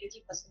for the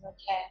beauty personal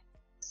care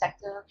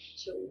sector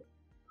to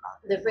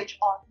leverage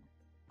on,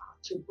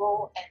 to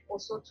grow, and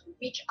also to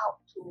reach out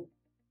to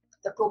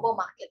the global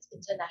markets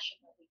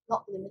internationally,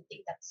 not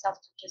limiting themselves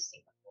to just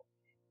Singapore.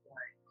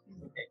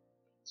 Right. Okay.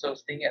 So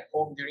staying at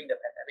home during the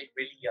pandemic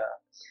really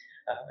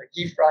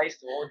give rise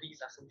to all these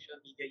social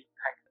media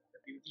impact on the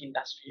beauty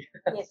industry.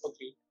 Yes.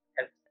 Okay.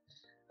 And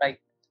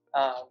like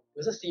we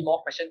also see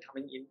more questions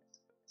coming in.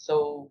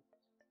 So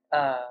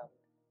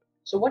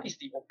so what is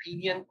the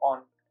opinion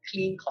on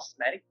clean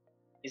cosmetic?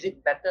 Is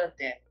it better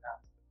than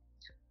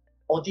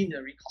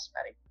ordinary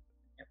cosmetic?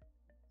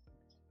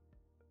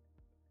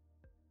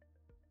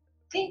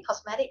 Clean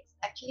cosmetics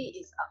actually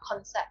is a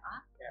concept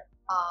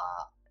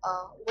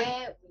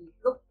where we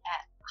look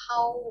at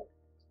how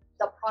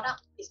the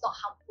product is not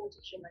harmful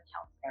to human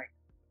health. Right.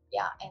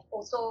 Yeah, and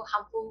also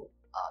harmful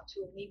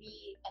to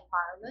maybe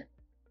environment.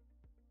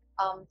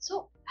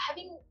 So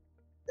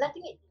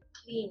letting it be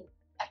clean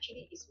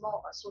actually is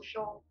more a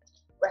social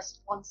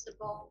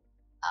responsible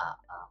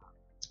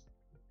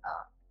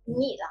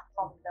need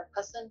from the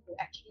person who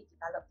actually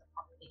developed the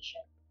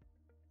formulation.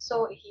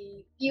 So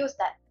he feels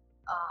that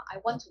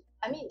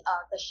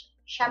the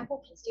shampoo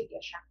can still be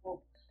a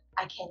shampoo.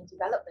 I can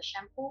develop the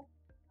shampoo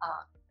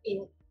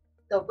in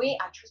the way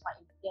I choose my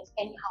ingredients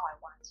anyhow I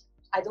want.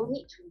 I don't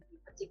need to be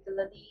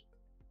particularly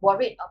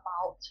worried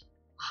about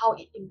how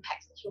it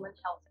impacts the human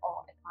health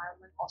or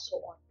environment or so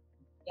on.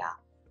 Yeah,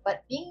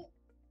 but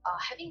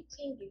having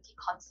clean beauty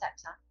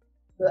concepts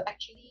will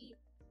actually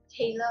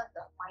tailor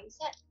the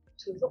mindset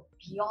to look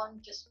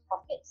beyond just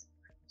profits,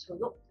 to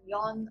look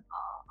beyond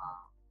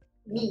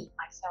me,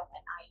 myself,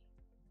 and I.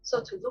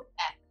 So to look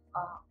at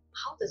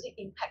how does it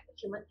impact the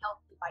human health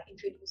if I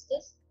introduce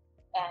this,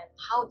 and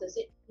how does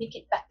it make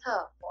it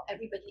better for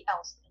everybody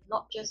else, and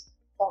not just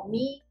for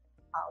me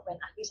when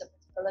I use a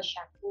particular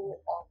shampoo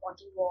or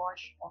body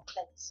wash or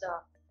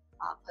cleanser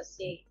per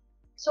se.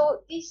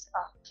 So this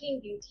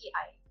clean beauty,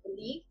 I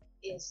believe,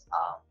 is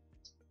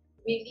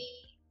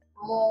really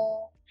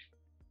more,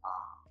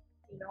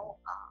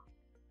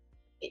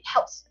 it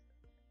helps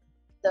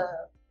the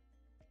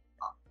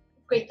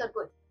greater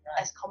good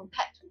as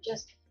compared to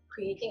just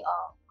creating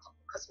a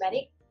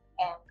cosmetic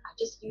and I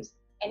just use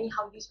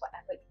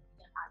whatever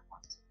ingredient I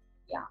want.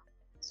 Yeah,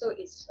 so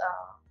it's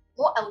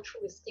more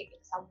altruistic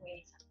in some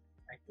ways.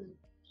 Right.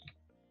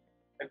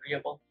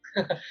 Agreeable.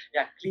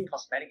 Yeah, clean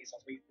cosmetic is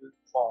always good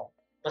for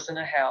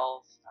personal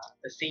health,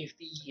 the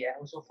safety, and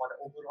also for the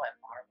overall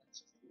environment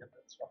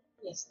sustainable as well.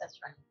 Yes, that's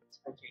right.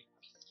 Okay,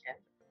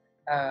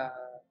 can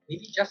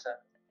maybe just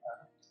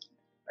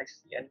I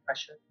see any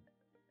question,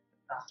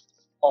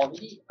 or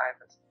maybe I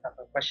have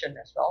a question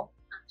as well.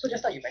 So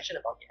just now you mentioned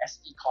about the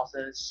SE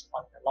courses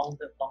on the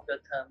longer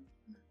term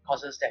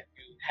courses that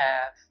you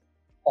have,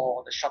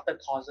 or the shorter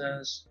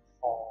courses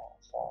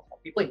for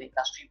people in the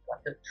industry who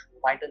wanted to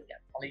widen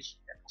their knowledge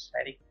in the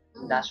cosmetic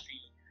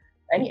industry.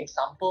 Any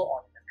example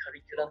on the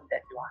curriculum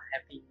that you are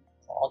having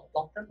for all the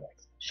long term or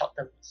short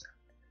term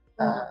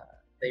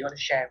that you want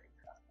to share with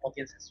the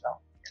audience as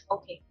well?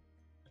 Okay.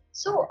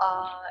 So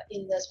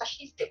in the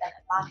specialist state and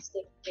advanced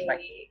state,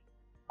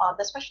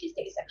 the specialist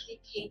state is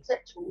actually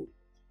catered to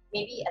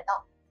maybe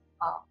adult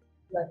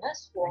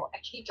learners who will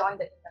actually join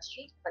the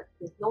industry but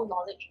with no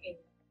knowledge in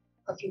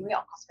perfumery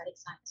or cosmetic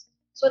science.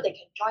 So they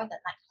can join the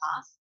night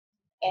class,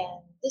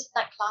 and this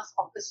night class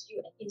offers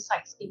you an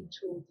insights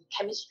into the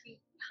chemistry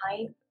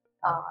behind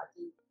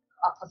the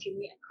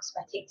perfumery and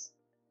cosmetics.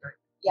 Right.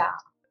 Yeah.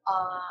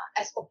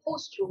 As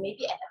opposed to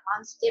maybe an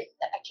advanced dip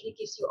that actually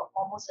gives you a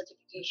formal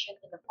certification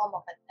in the form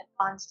of an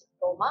advanced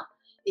diploma.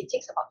 It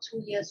takes about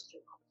 2 years to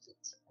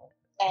complete,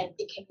 and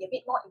it can be a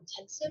bit more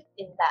intensive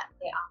in that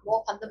there are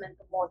more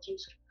fundamental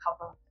modules to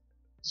cover.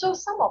 So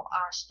some of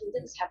our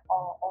students have,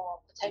 or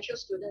potential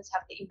students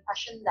have the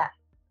impression that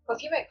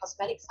perfumery and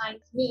cosmetic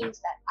science means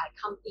that I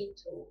come in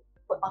to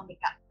put on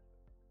makeup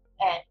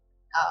and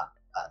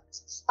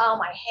style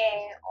my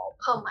hair or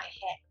perm my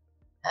hair.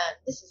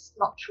 This is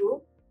not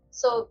true.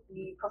 So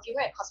the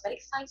perfumery and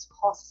cosmetic science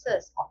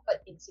courses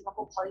offered in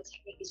Singapore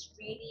Polytechnic is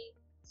really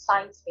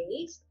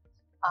science-based,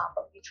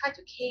 but we try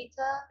to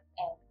cater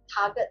and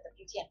target the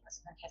beauty and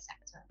personal care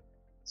sector.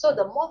 So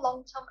the more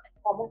long-term and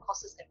formal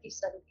courses that give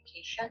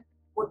certification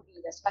would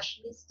be the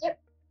specialist dip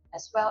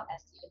as well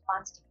as the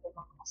advanced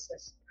diploma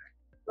courses.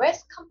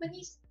 Whereas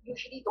companies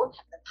usually don't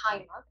have the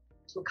time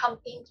to come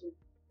into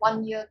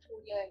 1 year,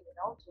 2 year,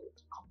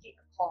 to complete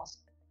the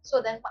course.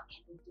 So then what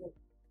can they do?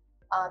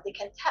 They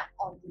can tap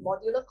on the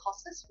modular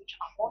courses, which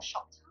are more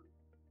short term.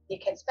 They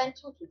can spend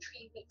 2 to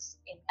 3 weeks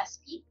in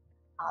SP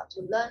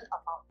to learn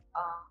about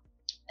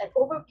an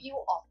overview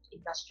of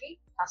industry,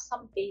 plus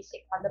some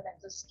basic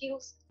fundamental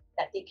skills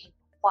that they can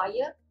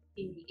acquire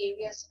in the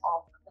areas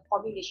of the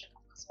formulation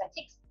of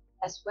cosmetics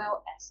as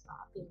well as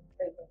in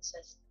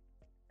fragrances.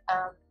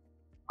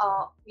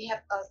 We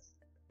have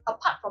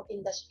apart from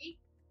industry,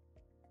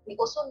 we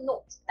also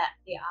note that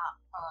there are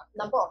a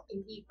number of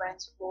indie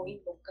brands growing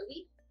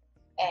locally,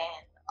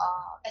 and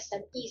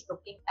SMEs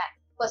looking at,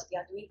 first they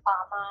are doing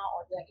pharma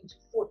or they are into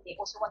food, they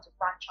also want to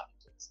branch out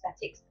into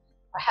cosmetics,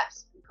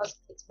 perhaps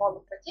because it's more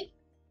lucrative.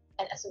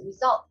 And as a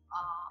result,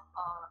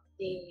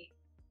 the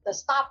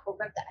STAR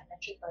program that I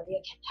mentioned earlier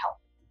can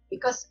help,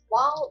 because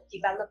while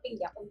developing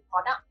their own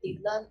product, they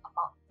learn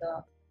about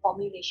the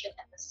formulation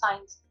and the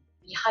science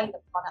behind the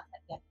product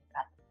that they're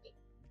developing.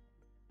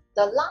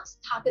 The last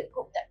target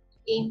group that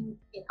we aim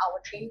in our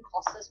training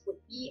courses would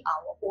be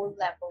our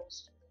O-level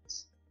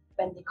students.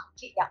 When they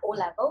complete their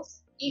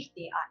O-levels, if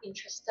they are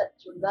interested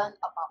to learn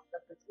about the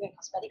perfume and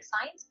cosmetic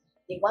science,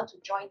 they want to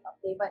join a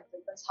flavor and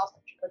fragrance house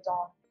at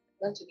Dawn,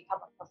 learn to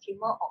become a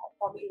perfumer or a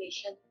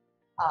formulation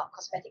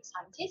cosmetic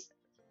scientist,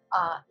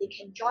 they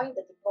can join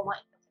the diploma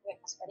in perfume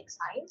and cosmetic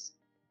science.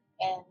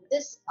 And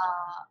this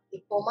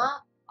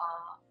diploma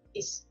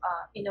is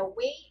in a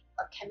way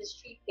a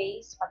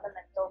chemistry-based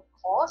fundamental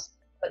course,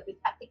 but with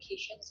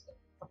applications in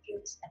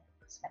perfumes and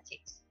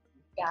cosmetics.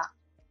 Yeah.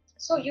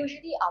 So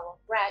usually our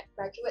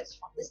graduates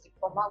from this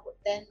diploma would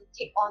then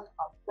take on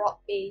a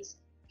broad-based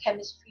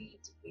chemistry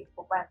degree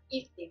program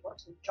if they were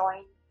to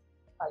join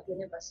a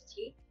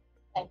university.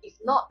 And if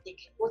not, they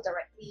can go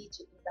directly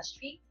to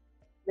industry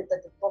with the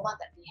diploma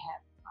that they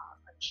have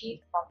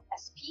achieved from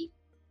SP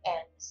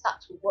and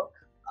start to work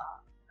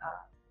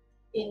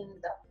in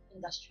the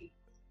industry.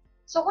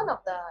 So one of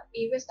the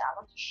areas that I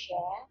want to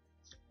share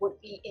would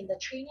be in the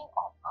training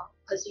of a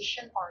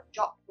position or a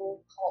job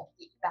role called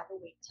the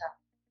evaluator.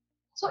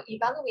 So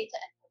evaluator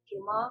and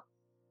perfumer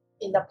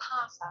in the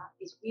past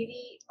is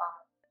really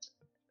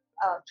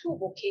two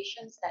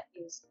vocations that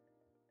is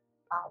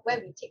where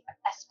we take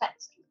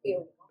experts to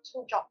fill,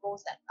 two job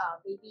roles that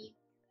maybe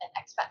an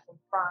expert from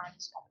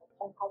France or from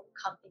Hong Kong will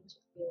come in to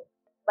fill.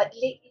 But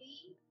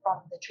lately,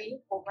 from the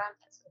training program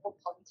at Singapore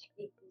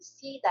Polytechnic, we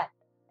see that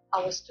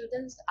our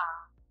students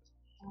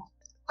are,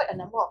 quite a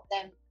number of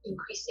them,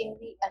 increasing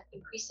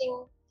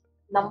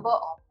number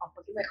of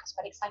perfume and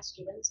cosmetic science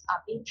students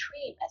are being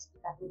trained as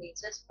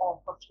evaluators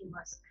or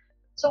perfumers.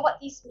 So what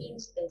this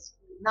means is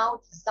we now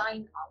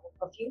design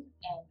our perfume,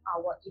 and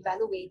our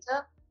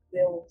evaluator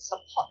will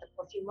support the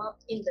perfumer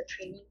in the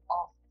training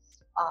of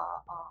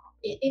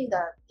in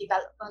the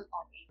development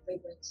of a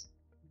fragrance.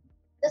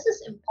 This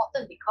is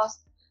important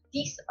because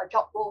these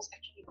job roles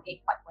actually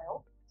pay quite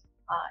well,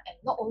 and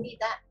not only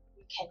that,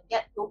 we can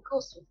get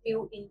locals to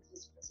fill in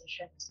these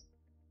positions.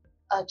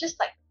 Just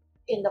like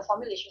in the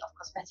formulation of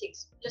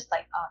cosmetics, just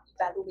like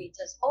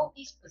evaluators, all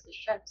these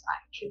positions are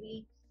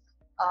actually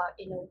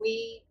in a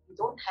way we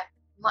don't have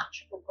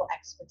much local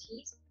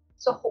expertise.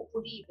 So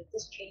hopefully with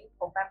this training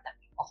program that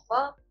we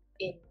offer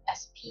in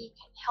SP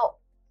can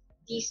help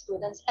these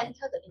students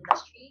enter the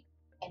industry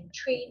and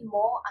train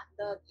more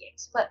under the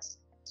experts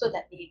so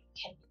that they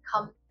can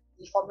become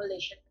the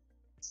formulation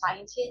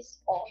scientists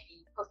or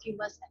the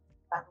perfumers and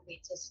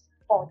evaluators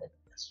for the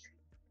industry.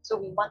 So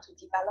we want to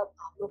develop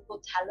our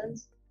local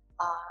talents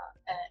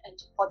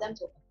and for them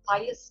to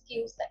acquire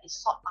skills that is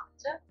sought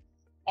after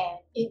and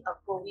in a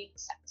growing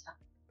sector.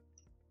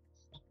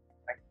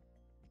 Right.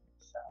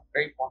 It's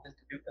very important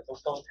to build the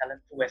local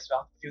talent pool as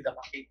well, to build the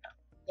market.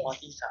 All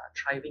these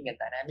thriving and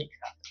dynamic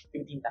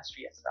beauty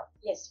industry as well.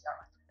 Yes, you're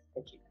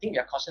right. Okay, I think we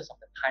are cautious of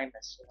the time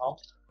as well.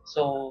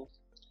 So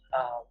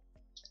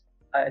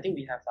I think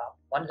we have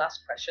one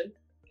last question.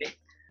 Okay,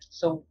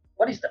 so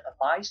what is the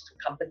advice to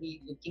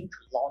company looking to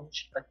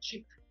launch a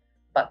cheap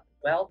but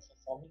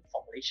well-performing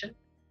formulation?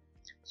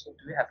 So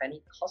do you have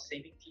any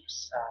cost-saving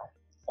tips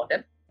for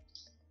them?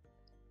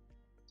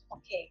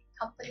 Okay,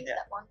 companies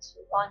that want to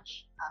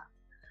launch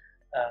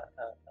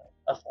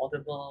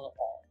affordable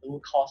or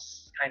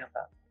low-cost kind of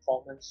a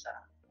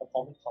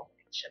performing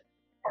formulation.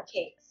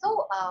 Okay,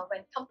 so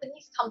when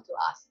companies come to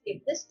us,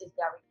 if this is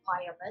their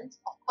requirement,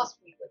 of course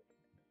we would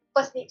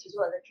first need to do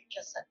a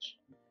literature search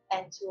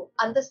and to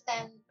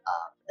understand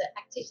the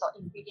actives or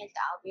ingredients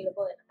that are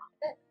available in the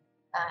market,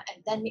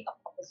 and then make a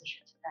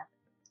proposition to them.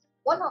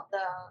 One of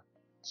the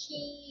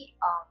key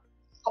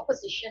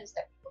propositions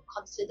that we would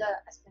consider,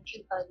 as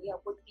mentioned earlier,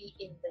 would be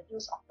in the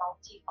use of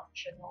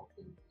multifunctional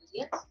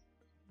ingredients.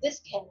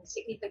 This can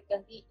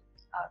significantly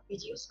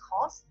reduce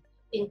costs.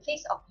 In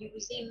place of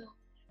using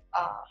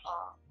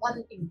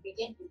one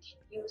ingredient, you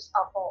can use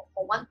for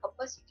one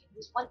purpose, you can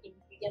use one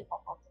ingredient for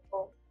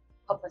multiple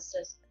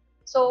purposes.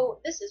 So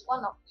this is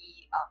one of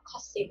the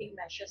cost-saving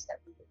measures that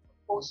we would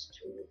propose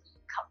to the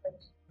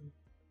company.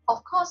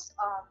 Of course,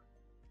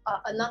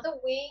 another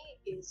way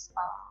is,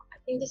 I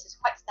think this is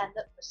quite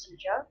standard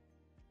procedure,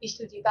 is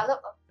to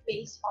develop a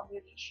base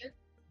formulation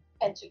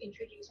and to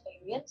introduce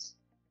variants.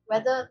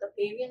 Whether the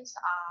variants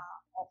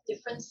are of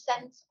different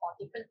scents or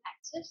different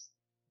actives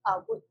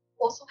would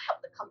also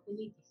help the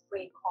company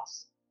defray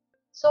costs.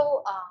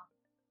 So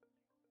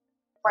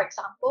For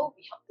example,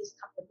 we helped this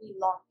company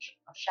launch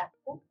a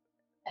shampoo,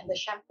 and the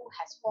shampoo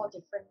has 4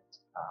 different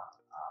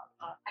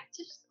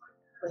actives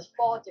with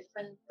 4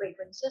 different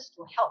fragrances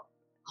to help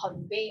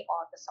convey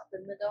or the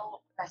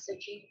subliminal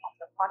messaging of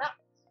the product.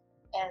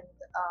 And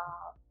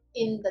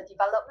in the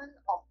development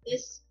of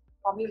this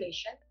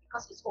formulation,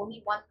 because it's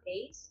only one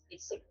base,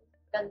 it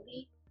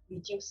significantly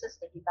reduces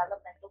the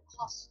developmental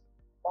cost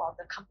for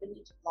the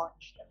company to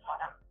launch the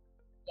product.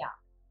 Yeah,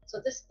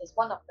 so this is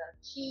one of the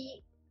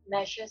key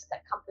measures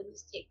that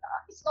companies take.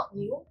 It's not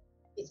new;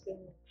 it's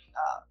been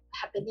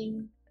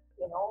happening,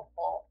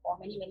 for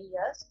many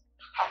years.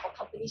 For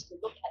companies to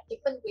look at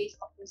different ways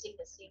of using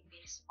the same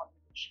base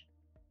formulation.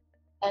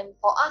 And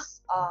for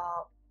us,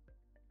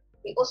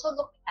 we also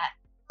look at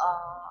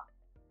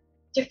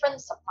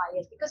different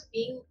suppliers, because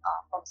being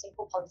from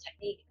Singapore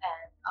Polytechnic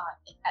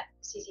and at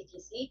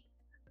CCTC,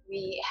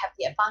 we have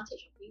the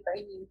advantage of being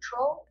very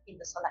neutral in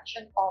the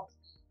selection of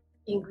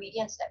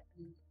ingredients that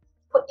we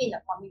put in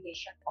a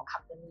formulation for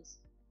companies.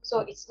 So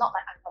it's not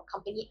like I'm from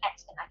company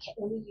X and I can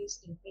only use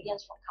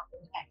ingredients from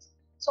company X.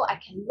 So I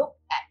can look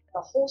at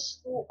the whole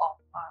slew of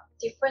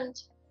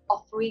different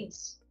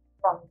offerings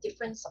from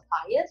different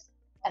suppliers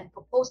and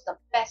propose the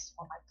best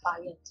for my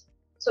client.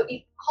 So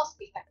if cost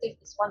effective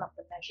is one of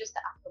the measures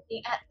that I'm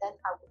looking at, then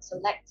I would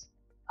select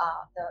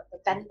the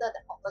vendor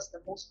that offers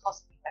the most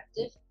cost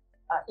effective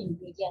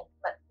ingredient.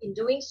 But in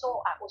doing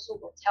so, I also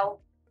will tell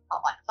or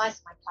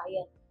advise my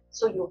client,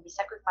 so you'll be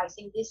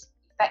sacrificing this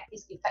effect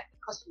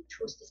because you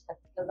choose this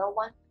particular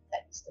one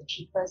that is the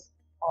cheapest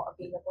or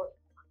available in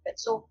the market.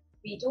 So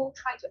we do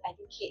try to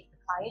educate the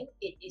client.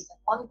 It is an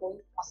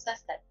ongoing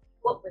process that we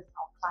work with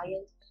our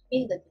clients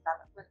in the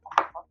development of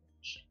the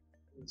formulation.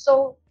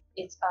 So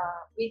it's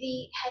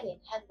really hand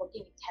in hand,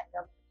 working in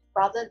tandem,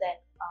 rather than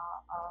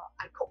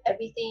I cook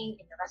everything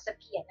in the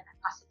recipe and then I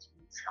pass it to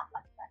you. It's not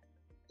like that.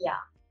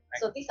 Yeah.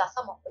 So these are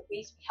some of the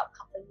ways we help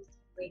companies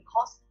defray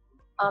costs.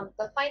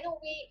 The final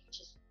way,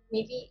 which is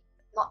maybe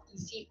not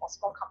easy for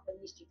small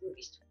companies to do,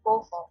 is to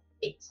go for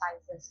big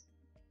sizes,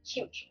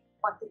 huge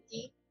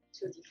quantity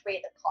to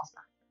defray the cost.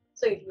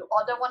 So if you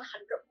order 100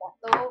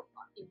 bottles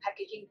in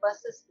packaging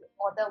versus you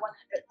order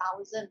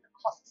 100,000, the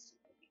cost is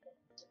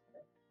significantly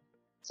different.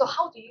 So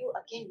how do you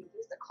again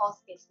reduce the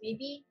cost? Is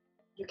maybe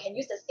you can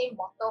use the same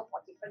bottle for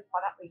different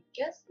product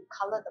ranges. You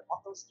color the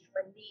bottles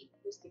differently,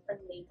 use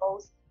different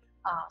labels.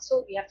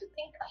 So you have to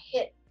think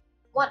ahead.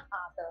 What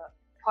are the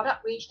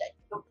product range that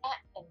you look at,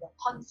 and the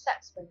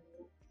concepts when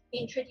you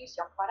introduce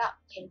your product,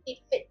 can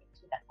it fit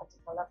into that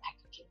particular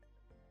packaging?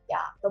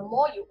 Yeah, the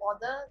more you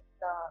order,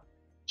 the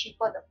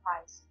cheaper the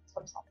price in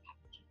terms of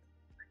packaging.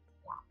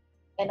 Yeah,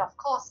 and of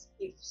course,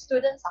 if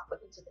students are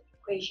put into the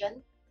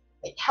equation,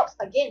 it helps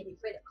again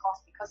defray the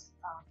cost, because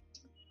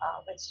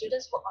when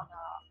students work on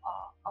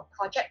a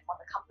project for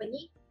the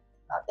company,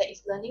 there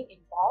is learning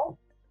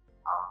involved,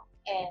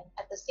 and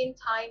at the same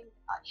time,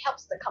 it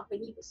helps the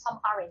company with some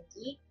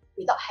R&D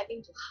without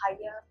having to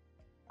hire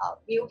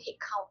real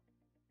headcount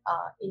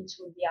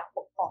into their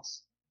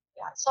workforce.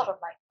 Yeah, it's sort of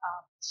like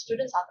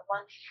students are the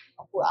ones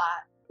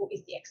who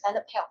is the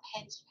extended pair of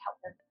hands to help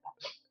them.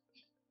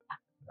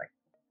 Right.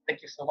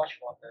 Thank you so much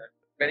for the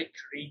very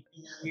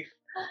creative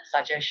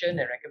suggestion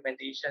and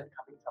recommendation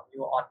coming from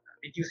you on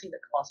reducing the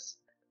costs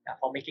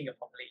for making a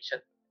formulation.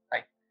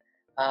 Right.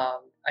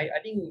 I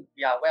think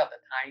we are aware of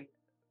the time,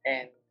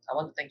 and I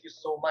want to thank you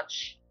so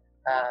much,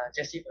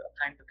 Jessie, for your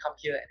time to come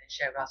here and then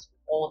share with us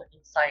all the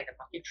insight, the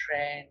market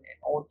trend, and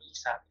all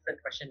these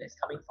different questions that's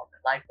coming from the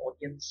live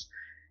audience.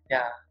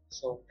 Yeah,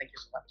 so thank you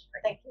so much.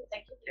 Thank you,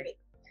 David.